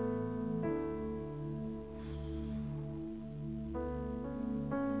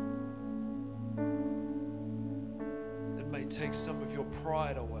 It may take some of your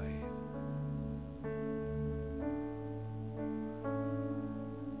pride away.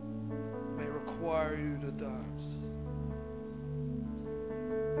 It may require you to dance.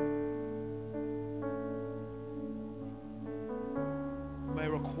 It may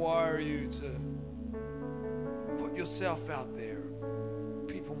require you to put yourself out there.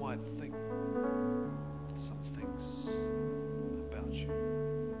 People might think some things about you.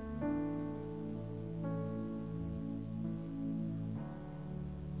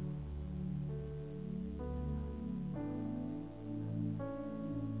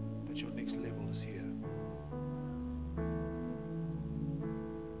 But your next level is here.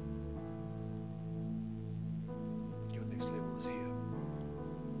 Your next level is here.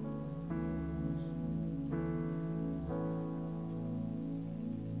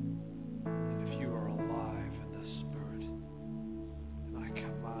 And if you are alive in the Spirit, then I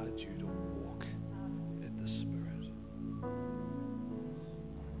command you to walk in the Spirit.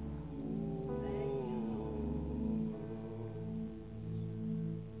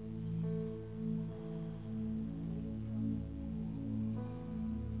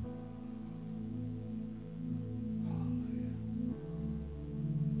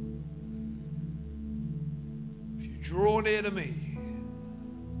 If you draw near to me,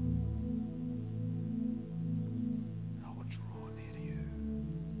 I will draw near to you.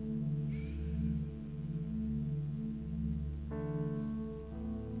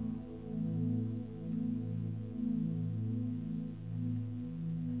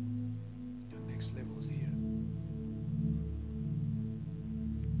 Your next level is here.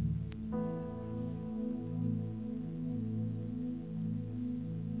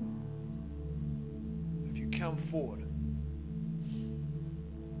 If you come forward,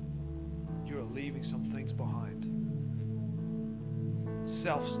 you are leaving some things behind.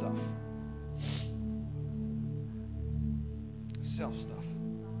 Self stuff. Self stuff.